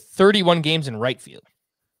 He played 31 games in right field.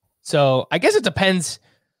 So I guess it depends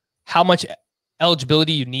how much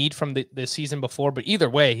eligibility you need from the season before. But either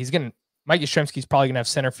way, Mike Yastrzemski is probably going to have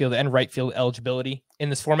center field and right field eligibility in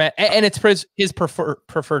this format. And it's his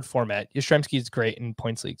preferred format. Yastrzemski is great in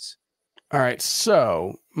points leagues. All right.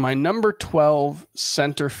 So my number 12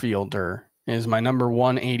 center fielder is my number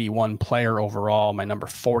 181 player overall, my number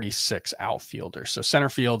 46 outfielder. So center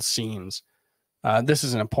field seems, this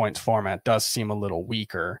isn't a points format, does seem a little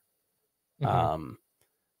weaker. Mm-hmm.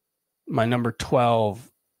 My number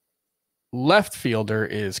 12 left fielder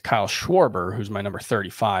is Kyle Schwarber, who's my number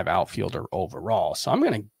 35 outfielder overall. So I'm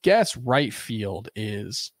going to guess right field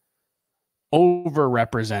is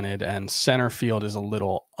overrepresented and center field is a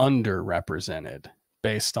little underrepresented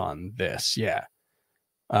based on this. Yeah.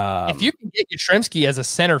 If you can get Yastrzemski as a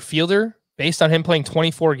center fielder based on him playing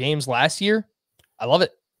 24 games last year, I love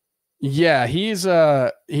it. Yeah, he's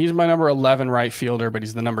my number 11 right fielder, but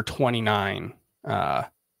he's the number 29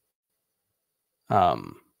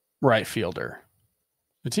 right fielder.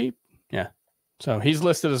 Is he? Yeah. So he's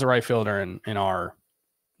listed as a right fielder in our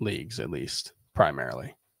leagues, at least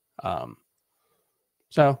primarily.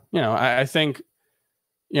 So, I think,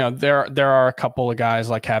 there are a couple of guys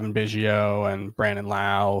like Kevin Biggio and Brandon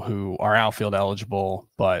Lau who are outfield eligible,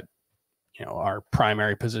 but, are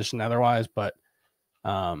primary position otherwise. But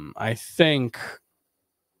I think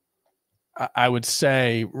I would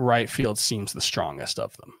say right field seems the strongest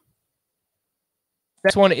of them.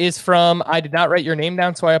 This one is from, I did not write your name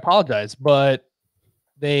down, so I apologize, but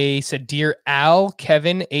they said, Dear Al,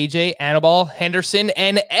 Kevin, AJ, Annabelle, Henderson,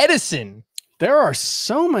 and Edison. There are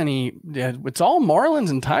so many. It's all Marlins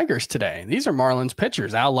and Tigers today. These are Marlins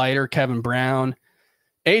pitchers. Al Leiter, Kevin Brown,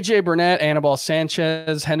 AJ Burnett, Anibal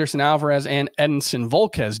Sanchez, Henderson Alvarez, and Edinson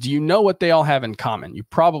Volquez. Do you know what they all have in common? You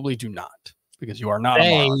probably do not, because you are not a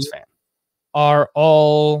Marlins fan. Are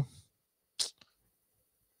all,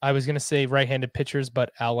 I was going to say right-handed pitchers,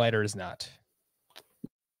 but Al Leiter is not.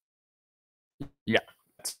 Yeah,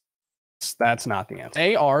 that's not the answer.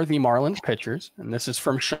 They are the Marlins pitchers, and this is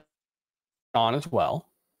from Sean as well.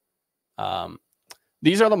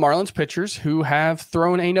 These are the Marlins pitchers who have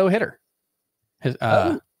thrown a no-hitter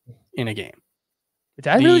in a game. Did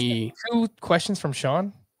I really 2 questions from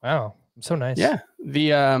Sean? Wow, I'm so nice. Yeah,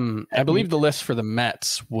 I believe the list for the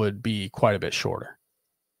Mets would be quite a bit shorter.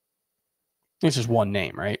 It's just one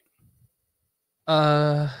name, right?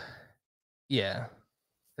 Yeah.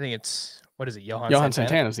 I think it's, what is it? Johan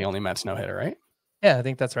Santana is the only Mets no-hitter, right? Yeah, I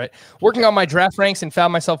think that's right. Working on my draft ranks and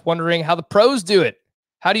found myself wondering how the pros do it.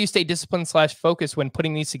 How do you stay disciplined / focused when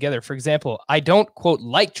putting these together? For example, I don't, quote,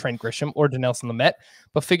 like Trent Grisham or Dinelson Lamet,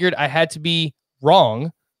 but figured I had to be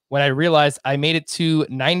wrong when I realized I made it to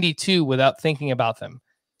 92 without thinking about them.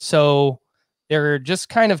 So they're just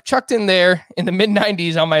kind of chucked in there in the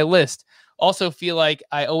mid-90s on my list. Also feel like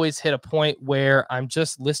I always hit a point where I'm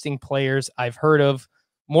just listing players I've heard of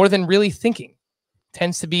more than really thinking.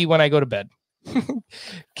 Tends to be when I go to bed.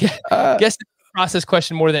 Guess the process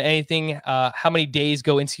question more than anything. How many days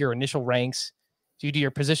go into your initial ranks? Do you do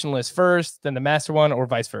your position list first, then the master one, or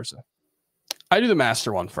vice versa? I do the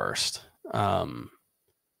master one first. And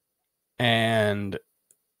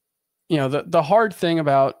the hard thing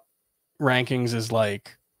about rankings is,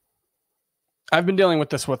 like, I've been dealing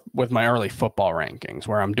with this with my early football rankings,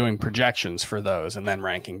 where I'm doing projections for those and then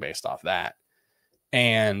ranking based off that.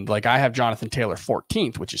 And like, I have Jonathan Taylor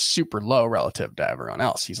 14th, which is super low relative to everyone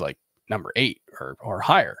else. He's like number 8 or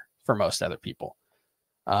higher for most other people.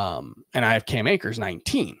 And I have Cam Akers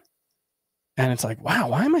 19. And it's like, wow,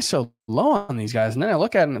 why am I so low on these guys? And then I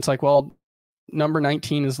look at it and it's like, well, number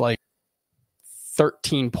 19 is like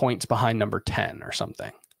 13 points behind number 10 or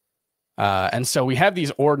something. And so we have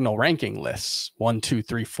these ordinal ranking lists, 1, 2,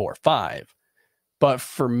 3, 4, 5. But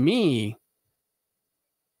for me,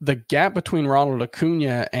 the gap between Ronald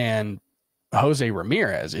Acuna and Jose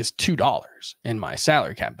Ramirez is $2 in my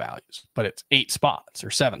salary cap values, but it's 8 spots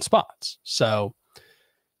or 7 spots. So,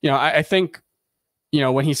 I think,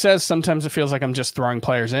 when he says sometimes it feels like I'm just throwing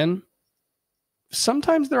players in,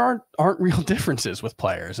 sometimes there aren't real differences with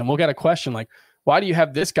players. And we'll get a question like, why do you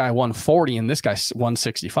have this guy 140 and this guy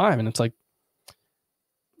 165? And it's like,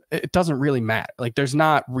 it doesn't really matter. Like, there's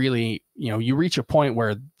not really, you reach a point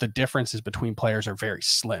where the differences between players are very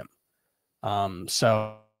slim.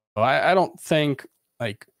 So I don't think,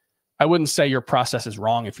 like, I wouldn't say your process is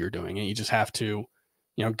wrong if you're doing it. You just have to,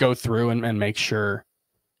 go through and make sure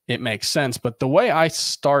it makes sense. But the way I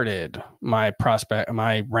started my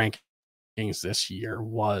rankings this year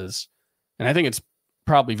was, and I think it's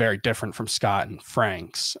probably very different from Scott and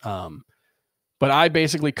Frank's, but I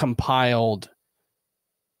basically compiled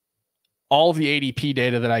all of the ADP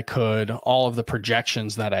data that I could, all of the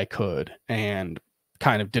projections that I could, and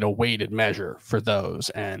kind of did a weighted measure for those.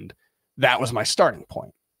 And that was my starting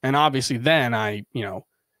point. And obviously then I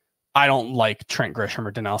don't like Trent Grisham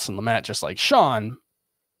or Dinelson Lamet, just like Sean,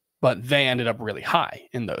 but they ended up really high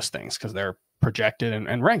in those things because they're projected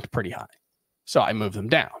and ranked pretty high. So I moved them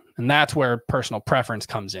down. And that's where personal preference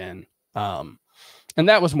comes in. And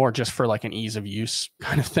that was more just for like an ease of use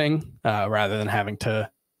kind of thing, rather than having to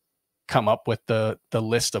come up with the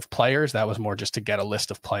list of players. That was more just to get a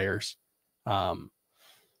list of players. But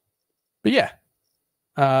yeah,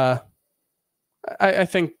 I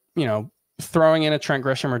think, throwing in a Trent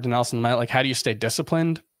Grisham or Dinelson Lamet, like, how do you stay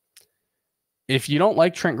disciplined? If you don't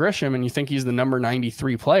like Trent Grisham and you think he's the number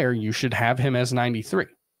 93 player, you should have him as 93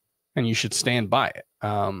 and you should stand by it.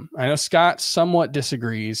 I know Scott somewhat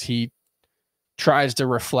disagrees. He tries to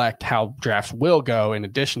reflect how drafts will go in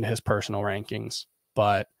addition to his personal rankings.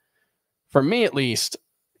 But for me, at least,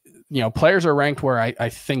 players are ranked where I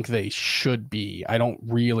think they should be. I don't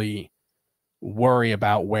really worry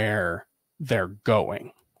about where they're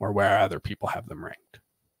going or where other people have them ranked.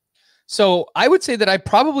 So I would say that I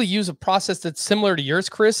probably use a process that's similar to yours,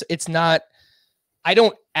 Chris. I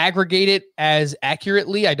don't aggregate it as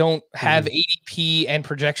accurately. I don't have ADP and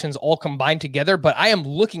projections all combined together, but I am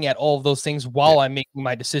looking at all of those things while I'm making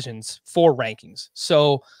my decisions for rankings.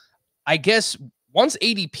 So I guess once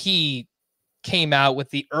ADP came out with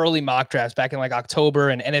the early mock drafts back in like October,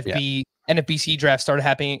 and NFBC draft started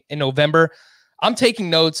happening in November, I'm taking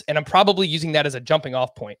notes and I'm probably using that as a jumping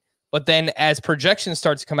off point. But then as projections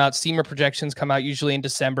start to come out, SEMA projections come out usually in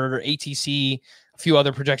December, or ATC, a few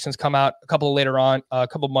other projections come out a couple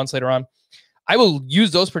of months later on. I will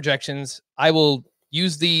use those projections. I will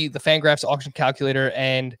use the Fangraphs auction calculator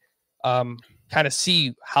and kind of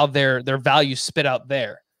see how their values spit out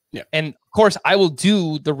there. Yeah. And of course, I will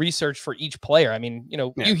do the research for each player. I mean,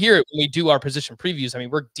 you hear it when we do our position previews. I mean,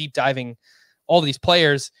 we're deep diving all these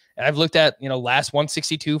players, and I've looked at, last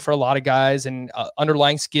 162 for a lot of guys, and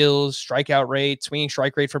underlying skills, strikeout rate, swinging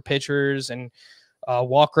strike rate for pitchers, and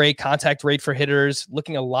walk rate, contact rate for hitters,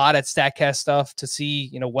 looking a lot at StatCast stuff to see,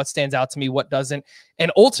 what stands out to me, what doesn't. And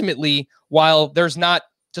ultimately, while there's not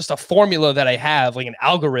just a formula that I have, like an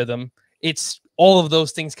algorithm, it's all of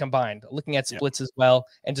those things combined, looking at splits as well,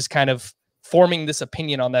 and just kind of forming this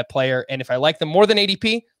opinion on that player. And if I like them more than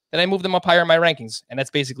ADP, then I move them up higher in my rankings. And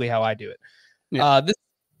that's basically how I do it. Yeah.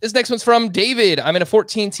 This next one's from David. I'm in a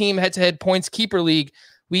 14-team head-to-head points keeper league.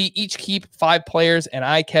 We each keep 5 players, and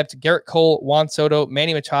I kept Garrett Cole, Juan Soto,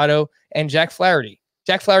 Manny Machado, and Jack Flaherty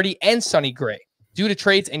and Sonny Gray. Due to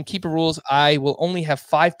trades and keeper rules, I will only have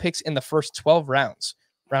 5 picks in the first 12 rounds,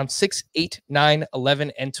 rounds 6, 8, 9,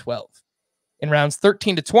 11, and 12. In rounds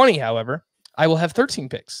 13 to 20, however, I will have 13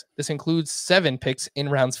 picks. This includes 7 picks in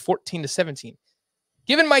rounds 14 to 17.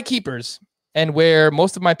 Given my keepers and where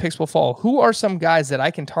most of my picks will fall, who are some guys that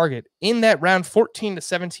I can target in that round 14 to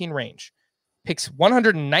 17 range? Picks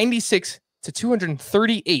 196 to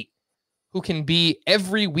 238, who can be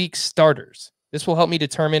every week starters. This will help me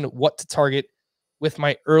determine what to target with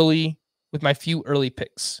my few early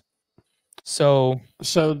picks. So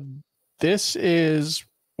this is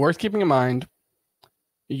worth keeping in mind.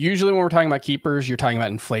 Usually when we're talking about keepers, you're talking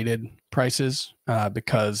about inflated prices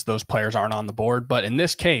because those players aren't on the board. But in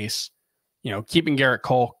this case, keeping Garrett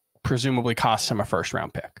Cole presumably costs him a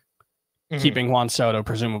first-round pick. Mm-hmm. Keeping Juan Soto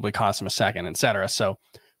presumably costs him a second, etc. So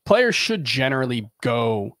players should generally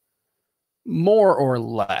go more or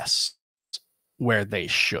less where they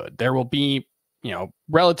should. There will be,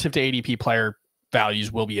 relative to ADP player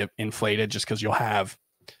values will be inflated just because you'll have,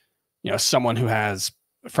 someone who has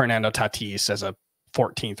Fernando Tatis as a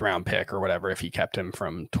 14th round pick or whatever if he kept him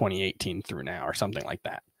from 2018 through now or something like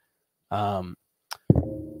that.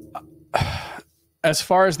 As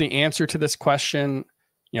far as the answer to this question,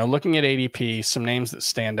 looking at ADP, some names that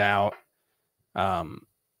stand out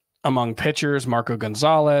among pitchers: Marco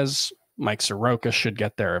Gonzalez, Mike Soroka should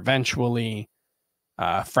get there eventually.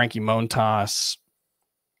 Frankie Montas.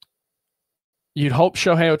 You'd hope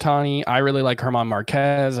Shohei Ohtani. I really like German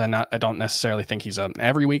Marquez. I don't necessarily think he's an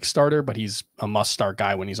every week starter, but he's a must start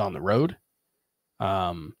guy when he's on the road.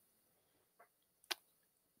 Tyler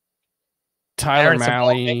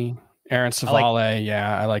Mahle, Aaron Savale.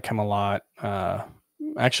 I like him a lot.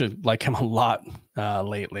 Actually like him a lot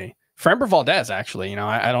lately. Framber Valdez, actually,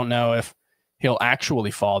 I don't know if he'll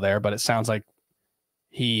actually fall there, but it sounds like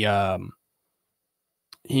he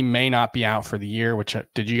may not be out for the year. Which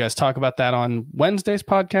did you guys talk about that on Wednesday's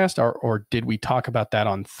podcast, or did we talk about that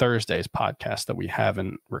on Thursday's podcast that we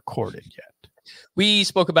haven't recorded yet? We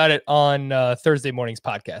spoke about it on Thursday morning's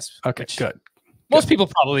podcast. Okay, good. Most people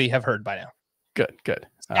probably have heard by now. Good.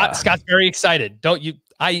 Scott's very excited. Don't you?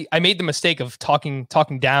 I made the mistake of talking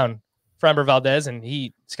down Framber Valdez, and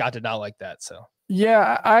Scott did not like that. So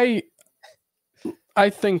yeah, I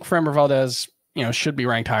think Framber Valdez, should be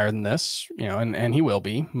ranked higher than this, and he will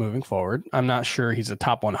be moving forward. I'm not sure he's a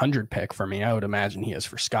top 100 pick for me. I would imagine he is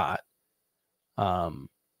for Scott. But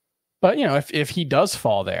if he does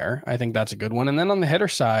fall there, I think that's a good one. And then on the hitter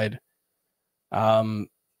side,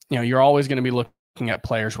 you're always going to be looking at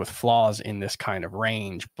players with flaws in this kind of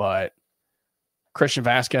range, but Christian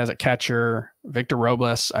Vasquez at catcher, Victor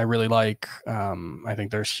Robles, I really like. I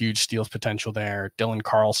think there's huge steals potential there. Dylan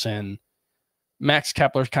Carlson, Max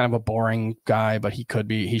Kepler's kind of a boring guy, but he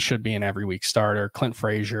should be an every week starter. Clint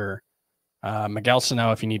Frazier, Miguel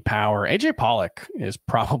Sano if you need power. AJ Pollock is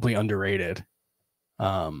probably underrated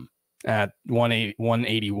at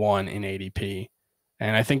 181 in ADP.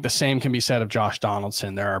 And I think the same can be said of Josh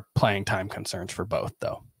Donaldson. There are playing time concerns for both,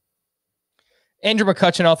 though. Andrew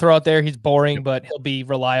McCutchen, I'll throw out there. He's boring, but he'll be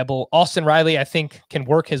reliable. Austin Riley, I think, can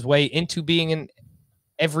work his way into being an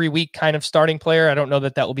every week kind of starting player. I don't know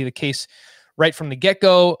that will be the case right from the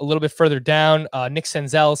get-go. A little bit further down, Nick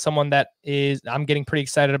Senzel, someone that I'm getting pretty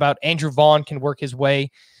excited about. Andrew Vaughn can work his way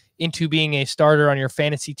into being a starter on your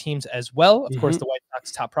fantasy teams as well. Of course, the White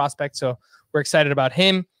Sox top prospect, so we're excited about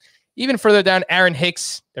him. Even further down, Aaron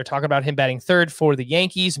Hicks. They're talking about him batting third for the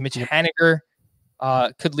Yankees. Mitch Haniger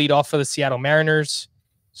could lead off for the Seattle Mariners.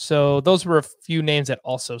 So those were a few names that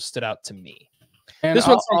also stood out to me. And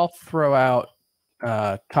I'll throw out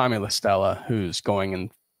Tommy La Stella, who's going in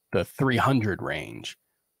the 300 range,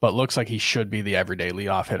 but looks like he should be the everyday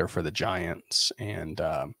leadoff hitter for the Giants. And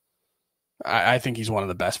I think he's one of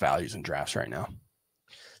the best values in drafts right now.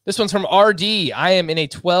 This one's from RD. I am in a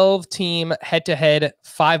 12-team head-to-head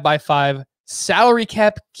 5x5 salary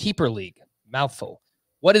cap keeper league. Mouthful.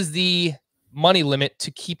 What is the money limit to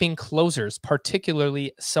keeping closers,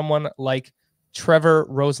 particularly someone like Trevor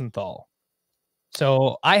Rosenthal?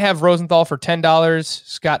 So I have Rosenthal for $10.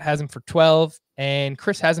 Scott has him for $12, and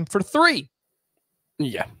Chris has him for $3.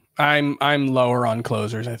 Yeah, I'm lower on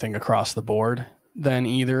closers, I think, across the board than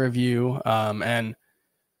either of you. And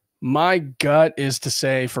my gut is to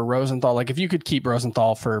say for Rosenthal, like if you could keep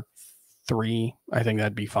Rosenthal for $3, I think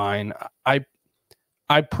that'd be fine.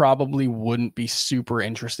 I probably wouldn't be super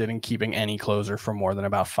interested in keeping any closer for more than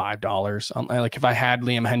about $5. Like if I had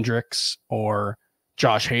Liam Hendricks or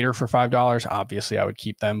Josh Hader for $5, obviously I would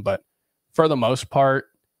keep them. But for the most part,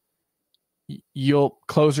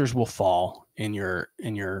 closers will fall in your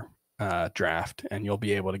draft, and you'll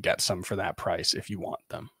be able to get some for that price if you want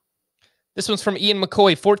them. This one's from Ian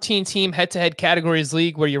McCoy, 14-team head-to-head categories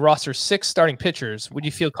league where you roster 6 starting pitchers. Would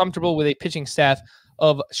you feel comfortable with a pitching staff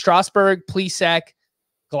of Strasburg, Plesac,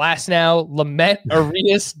 Glasnow, Lamet,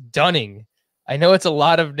 Arias, Dunning? I know it's a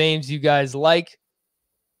lot of names you guys like.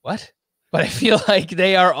 What? But I feel like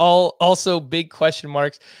they are all also big question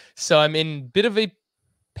marks. So I'm in a bit of a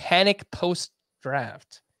panic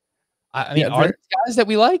post-draft. I mean, are there guys that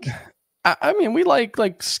we like? I mean, we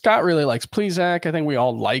like Scott really likes Plesac. I think we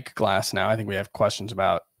all like Glasnow. I think we have questions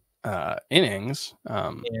about innings.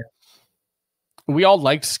 We all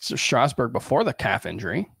liked Strasburg before the calf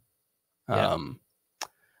injury.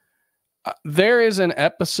 There is an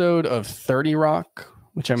episode of 30 Rock,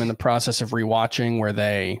 which I'm in the process of rewatching, where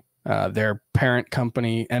their parent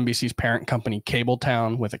company, NBC's parent company,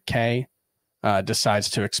 Cabletown with a K,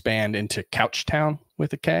 decides to expand into Couchtown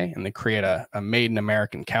with a K, and they create a made in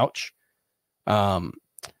American couch.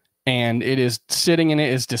 And it is sitting in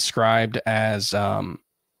it is described as, like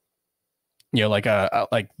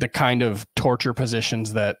the kind of torture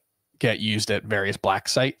positions that get used at various black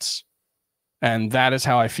sites. And that is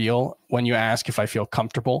how I feel when you ask if I feel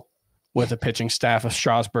comfortable with a pitching staff of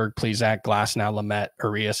Strasburg, Plesac, Glasnow, Lamet,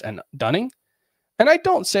 Arias, and Dunning. And I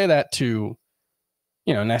don't say that to,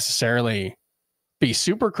 necessarily be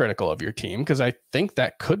super critical of your team, because I think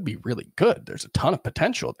that could be really good. There's a ton of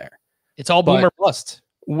potential there. It's all boom or bust.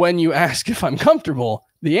 When you ask if I'm comfortable,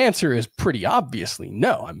 the answer is pretty obviously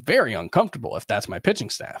no. I'm very uncomfortable if that's my pitching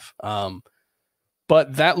staff.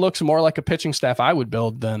 But that looks more like a pitching staff I would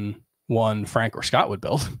build than one Frank or Scott would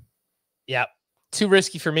build. Yeah. Too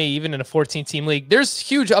risky for me, even in a 14-team league. There's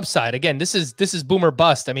huge upside. Again, this is boom or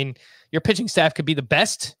bust. I mean, your pitching staff could be the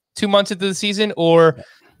best 2 months into the season, or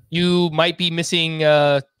you might be missing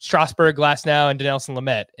Strasburg, Glasnow, and Dinelson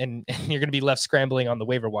Lamet, and you're going to be left scrambling on the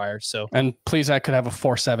waiver wire. And please, I could have a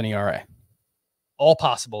 4.7 ERA. All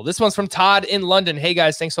possible. This one's from Todd in London. Hey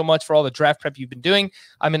guys, thanks so much for all the draft prep you've been doing.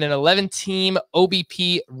 I'm in an 11-team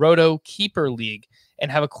OBP Roto Keeper League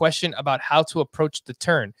and have a question about how to approach the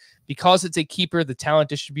turn. Because it's a keeper, the talent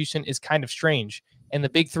distribution is kind of strange, and the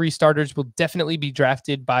big 3 starters will definitely be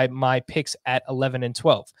drafted by my picks at 11 and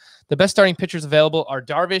 12. The best starting pitchers available are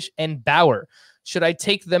Darvish and Bauer. Should I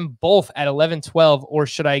take them both at 11, 12, or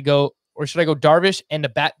should I go Darvish and a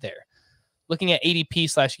bat there? Looking at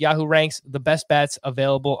ADP/Yahoo ranks, the best bats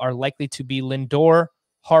available are likely to be Lindor,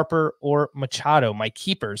 Harper, or Machado. My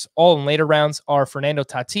keepers, all in later rounds, are Fernando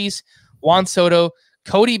Tatis, Juan Soto,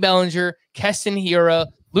 Cody Bellinger, Keston Hiura,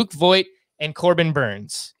 Luke Voit, and Corbin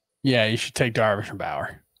Burns. Yeah, you should take Darvish and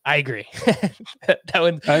Bauer. I agree. that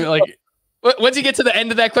one, once you get to the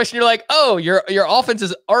end of that question, you're like, oh, your offense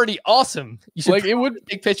is already awesome. You should it would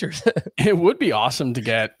take pictures. It would be awesome to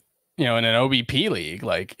get, in an OBP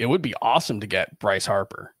league, it would be awesome to get Bryce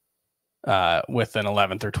Harper with an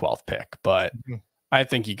 11th or 12th pick. But I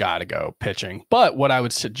think you got to go pitching. But what I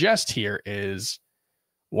would suggest here is,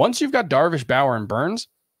 once you've got Darvish, Bauer, and Burns,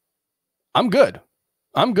 I'm good.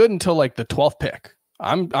 I'm good until the 12th pick.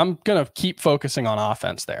 I'm going to keep focusing on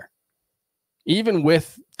offense there. Even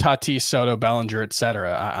with Tatis, Soto, Bellinger,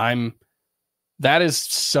 etc. That is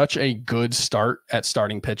such a good start at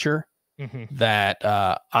starting pitcher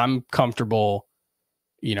that I'm comfortable,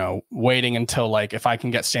 waiting until if I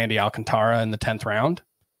can get Sandy Alcantara in the 10th round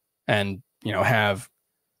and, have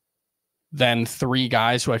then 3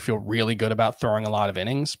 guys who I feel really good about throwing a lot of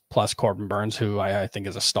innings, plus Corbin Burns, who I think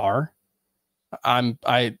is a star.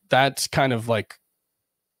 That's kind of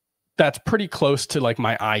that's pretty close to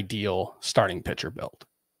my ideal starting pitcher build.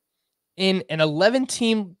 In an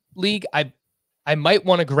 11-team league, I might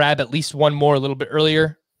want to grab at least one more a little bit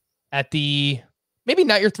earlier at maybe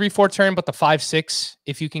not your 3-4 turn, but the 5-6.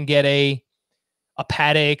 If you can get a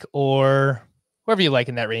Paddock or whoever you like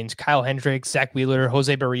in that range, Kyle Hendricks, Zach Wheeler,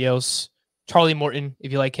 Jose Barrios, Charlie Morton,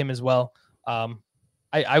 if you like him as well.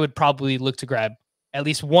 I would probably look to grab at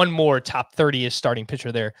least one more top 30-ish starting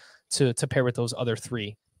pitcher there to pair with those other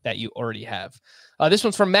 3 that you already have. This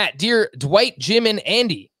one's from Matt. Dear Dwight, Jim, and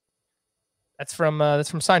Andy. That's from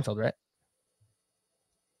Seinfeld, right?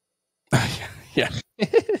 Yeah.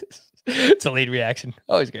 It's a late reaction.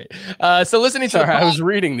 Always great. So listening to I was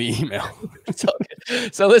reading the email. It's all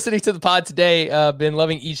good. So listening to the pod today, been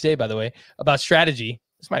loving each day, by the way, about strategy.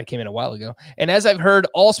 This might have came in a while ago. And as I've heard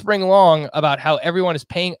all spring long about how everyone is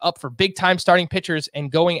paying up for big time starting pitchers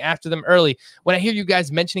and going after them early, when I hear you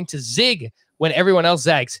guys mentioning to zig when everyone else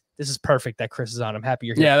zags, this is perfect that Chris is on. I'm happy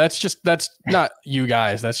you're here. Yeah, that's not you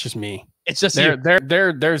guys. That's just me. It's just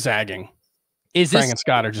they're zagging. Frank and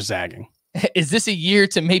Scott are just zagging. Is this a year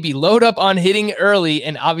to maybe load up on hitting early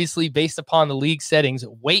and obviously based upon the league settings,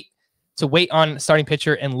 wait on starting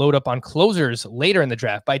pitcher and load up on closers later in the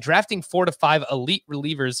draft by drafting 4 to 5 elite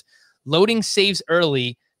relievers, loading saves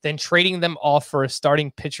early, then trading them off for a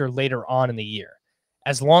starting pitcher later on in the year?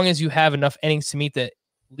 As long as you have enough innings to meet the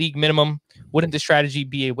league minimum, wouldn't the strategy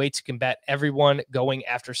be a way to combat everyone going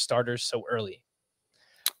after starters so early?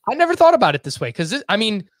 I never thought about it this way because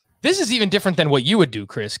this is even different than what you would do,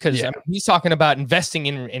 Chris, because he's talking about investing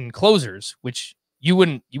in closers, which you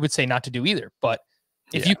would say not to do either. But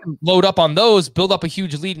if you can load up on those, build up a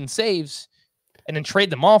huge lead in saves, and then trade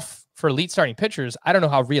them off for elite starting pitchers, I don't know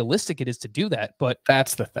how realistic it is to do that, but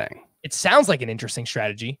that's the thing. It sounds like an interesting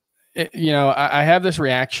strategy. I have this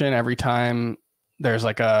reaction every time there's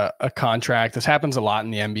a contract. This happens a lot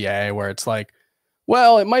in the NBA where it's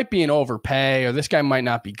well, it might be an overpay or this guy might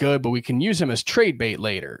not be good, but we can use him as trade bait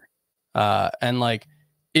later. And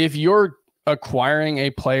if you're acquiring a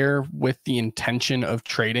player with the intention of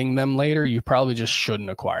trading them later, you probably just shouldn't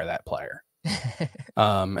acquire that player.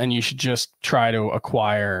 And you should just try to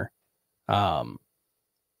acquire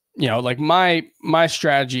like my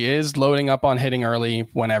strategy is loading up on hitting early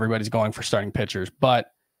when everybody's going for starting pitchers, but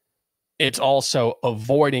it's also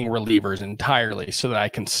avoiding relievers entirely so that I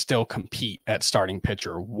can still compete at starting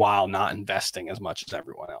pitcher while not investing as much as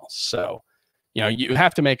everyone else. So, you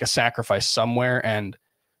have to make a sacrifice somewhere, and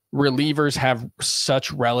relievers have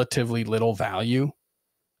such relatively little value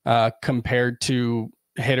compared to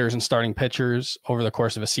hitters and starting pitchers over the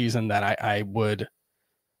course of a season that I would,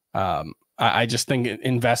 I just think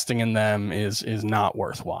investing in them is not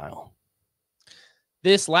worthwhile.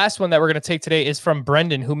 This last one that we're going to take today is from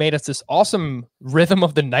Brendan, who made us this awesome Rhythm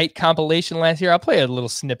of the Night compilation last year. I'll play a little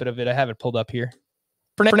snippet of it. I have it pulled up here.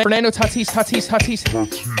 Fernando Tatis.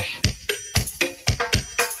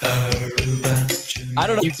 I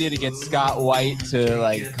don't know what you did against Scott White to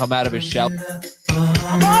like come out of his shell.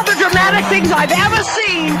 All the dramatic things I've ever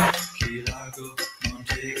seen.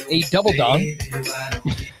 A double dunk.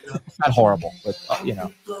 Not horrible, but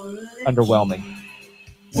underwhelming.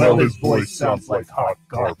 Well, his voice sounds like hot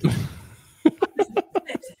garbage.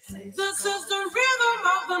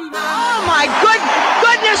 Oh my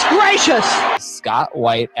goodness gracious! Scott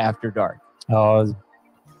White after dark. Oh, I was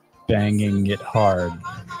banging it hard.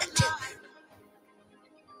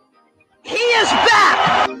 He is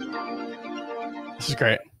back! This is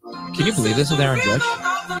great. Can you believe this with Aaron Judge?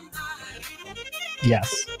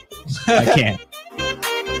 Yes, I can.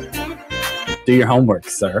 Do your homework,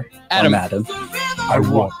 sir. Adam. I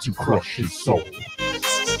want to crush his soul.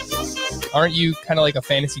 Aren't you kind of like a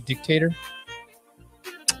fantasy dictator?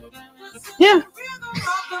 Yeah.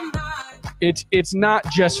 It's not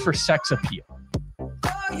just for sex appeal.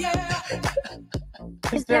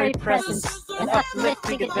 His very presence, an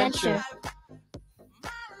uplifting adventure.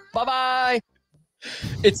 Bye-bye.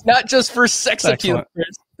 It's not just for sex appeal,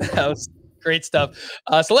 Chris. That was great stuff.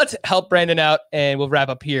 So let's help Brandon out, and we'll wrap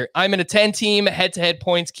up here. I'm in a 10-team head-to-head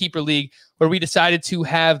points keeper league where we decided to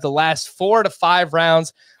have the last 4 to 5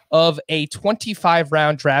 rounds of a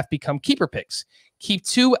 25-round draft become keeper picks. Keep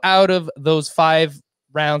 2 out of those 5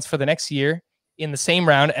 rounds for the next year in the same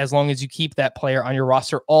round as long as you keep that player on your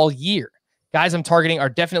roster all year. Guys I'm targeting are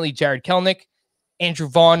definitely Jared Kelenic, Andrew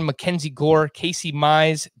Vaughn, Mackenzie Gore, Casey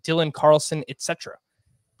Mize, Dylan Carlson, etc.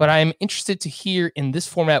 But I'm interested to hear in this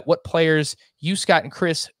format what players you, Scott, and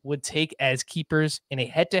Chris would take as keepers in a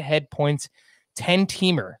head-to-head points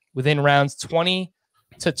 10-teamer within rounds 20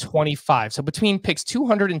 to 25. So between picks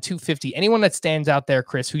 200 and 250, anyone that stands out there,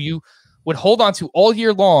 Chris, who you would hold on to all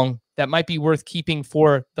year long that might be worth keeping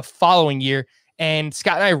for the following year. And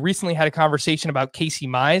Scott and I recently had a conversation about Casey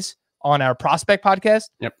Mize on our prospect podcast.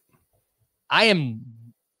 Yep. I'm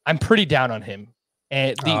pretty down on him.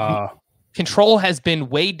 And the control has been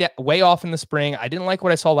way off in the spring. I didn't like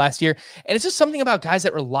what I saw last year. And it's just something about guys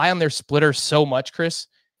that rely on their splitter so much, Chris.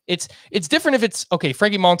 It's different if it's, okay,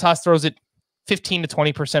 Frankie Montas throws it 15 to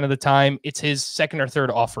 20% of the time. It's his second or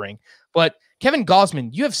third offering. But Kevin Gausman,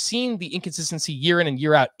 you have seen the inconsistency year in and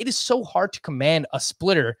year out. It is so hard to command a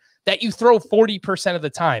splitter that you throw 40% of the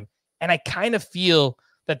time. And I kind of feel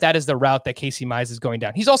that is the route that Casey Mize is going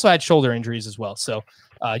down. He's also had shoulder injuries as well. So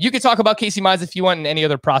you could talk about Casey Mize if you want and any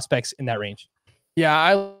other prospects in that range. Yeah,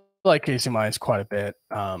 I like Casey Mize quite a bit.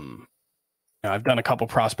 I've done a couple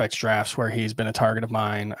prospects drafts where he's been a target of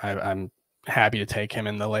mine. I'm happy to take him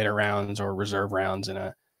in the later rounds or reserve rounds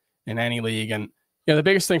in any league. And the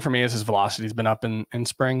biggest thing for me is his velocity has been up in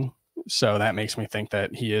spring. So that makes me think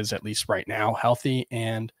that he is, at least right now, healthy.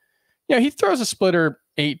 And he throws a splitter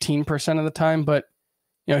 18% of the time, but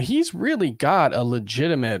he's really got a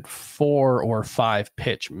legitimate 4 or 5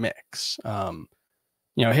 pitch mix.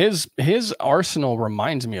 His arsenal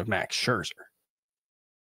reminds me of Max Scherzer.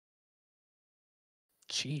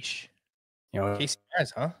 Sheesh. Casey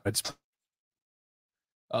Mize, huh?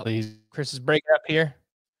 He's Chris is breaking up here.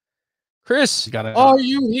 Chris, got are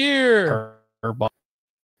you here?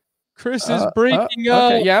 Chris is breaking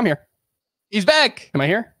up. Okay, yeah, I'm here. He's back. Am I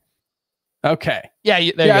here? Okay. Yeah,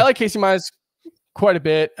 I like Casey Mize quite a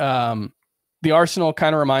bit. The arsenal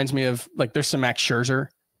kind of reminds me of, like, there's some Max Scherzer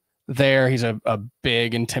there. He's a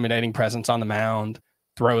big, intimidating presence on the mound,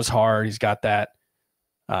 throws hard. He's got that,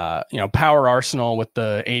 power arsenal with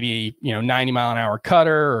the 90 mile an hour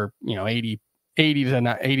cutter, or,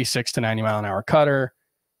 86 to 90 mile an hour cutter,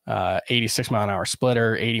 86 mile an hour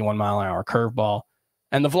splitter, 81 mile an hour curveball.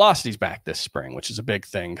 And the velocity's back this spring, which is a big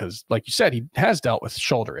thing because, like you said, he has dealt with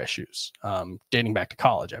shoulder issues dating back to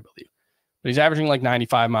college, I believe. But he's averaging like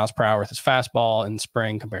 95 miles per hour with his fastball in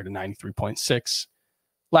spring compared to 93.6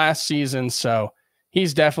 last season. So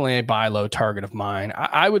he's definitely a buy low target of mine.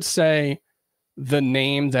 I would say the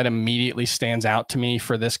name that immediately stands out to me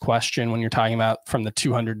for this question when you're talking about from the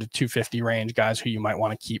 200 to 250 range, guys who you might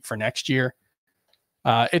want to keep for next year,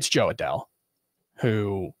 it's Joe Adele,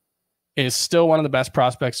 who is still one of the best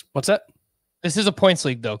prospects. What's that? This is a points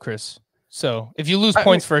league, though, Chris. So if you lose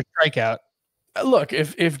points for a strikeout. Look,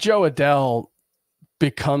 if Joe Adele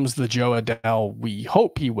becomes the Joe Adele we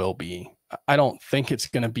hope he will be, I don't think it's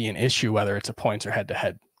going to be an issue whether it's a points or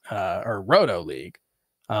head-to-head or roto league.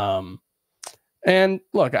 And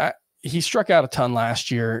look, he struck out a ton last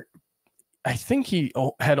year. I think he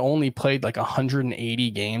had only played like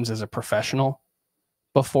 180 games as a professional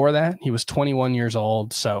before that. He was 21 years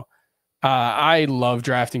old. So I love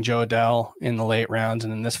drafting Joe Adele in the late rounds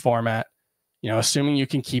and in this format. You know, assuming you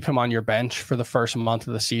can keep him on your bench for the first month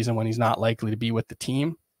of the season when he's not likely to be with the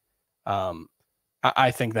team.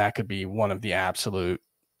 I think that could be one of the absolute,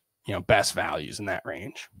 best values in that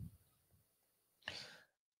range.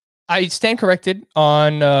 I stand corrected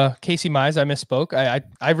on Casey Mize. I misspoke.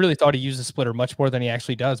 I really thought he used the splitter much more than he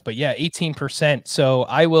actually does. But yeah, 18%. So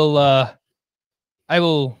I will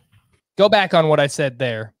go back on what I said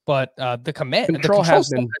there. But the control has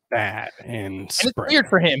been bad in spring. And it's weird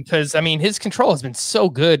for him because his control has been so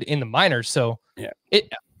good in the minors. So yeah,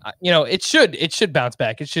 it should bounce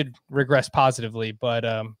back. It should regress positively. But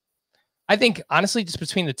I think honestly, just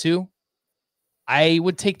between the two, I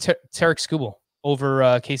would take Tarek Skubal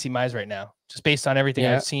over Casey Mize right now, just based on everything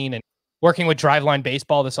I've seen and working with Driveline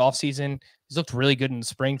Baseball this offseason. He's looked really good in the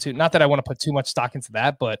spring too. Not that I want to put too much stock into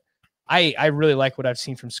that, but I really like what I've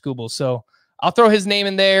seen from Skubal. So I'll throw his name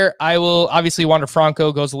in there. I will obviously Wander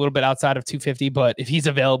Franco goes a little bit outside of 250, but if he's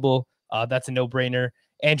available, that's a no-brainer.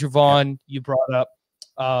 Andrew Vaughn, you brought up.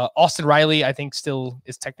 Austin Riley, I think still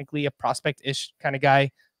is technically a prospect-ish kind of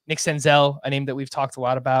guy. Nick Senzel, a name that we've talked a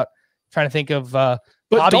lot about. Trying to think of but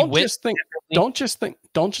Bobby don't Witt. Don't just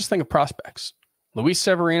think of prospects. Luis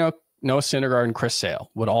Severino, Noah Syndergaard, and Chris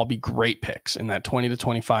Sale would all be great picks in that 20 to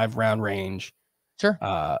 25 round range. Sure.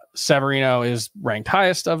 Severino is ranked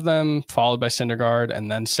highest of them, followed by Syndergaard,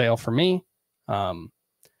 and then Sale for me. And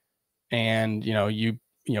with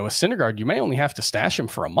Syndergaard, you may only have to stash him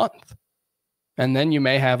for a month, and then you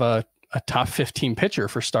may have a top 15 pitcher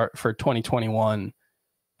for 2021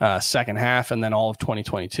 second half, and then all of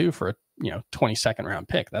 2022 for a 22nd round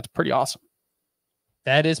pick. That's pretty awesome.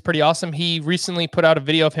 That is pretty awesome. He recently put out a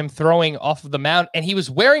video of him throwing off of the mound, and he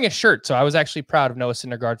was wearing a shirt. So I was actually proud of Noah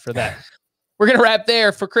Syndergaard for that. We're going to wrap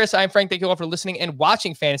there. For Chris, I'm Frank. Thank you all for listening and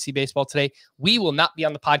watching Fantasy Baseball today. We will not be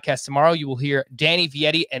on the podcast tomorrow. You will hear Danny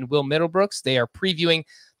Vietti and Will Middlebrooks. They are previewing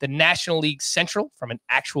the National League Central from an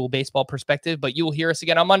actual baseball perspective, but you will hear us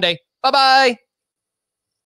again on Monday. Bye-bye.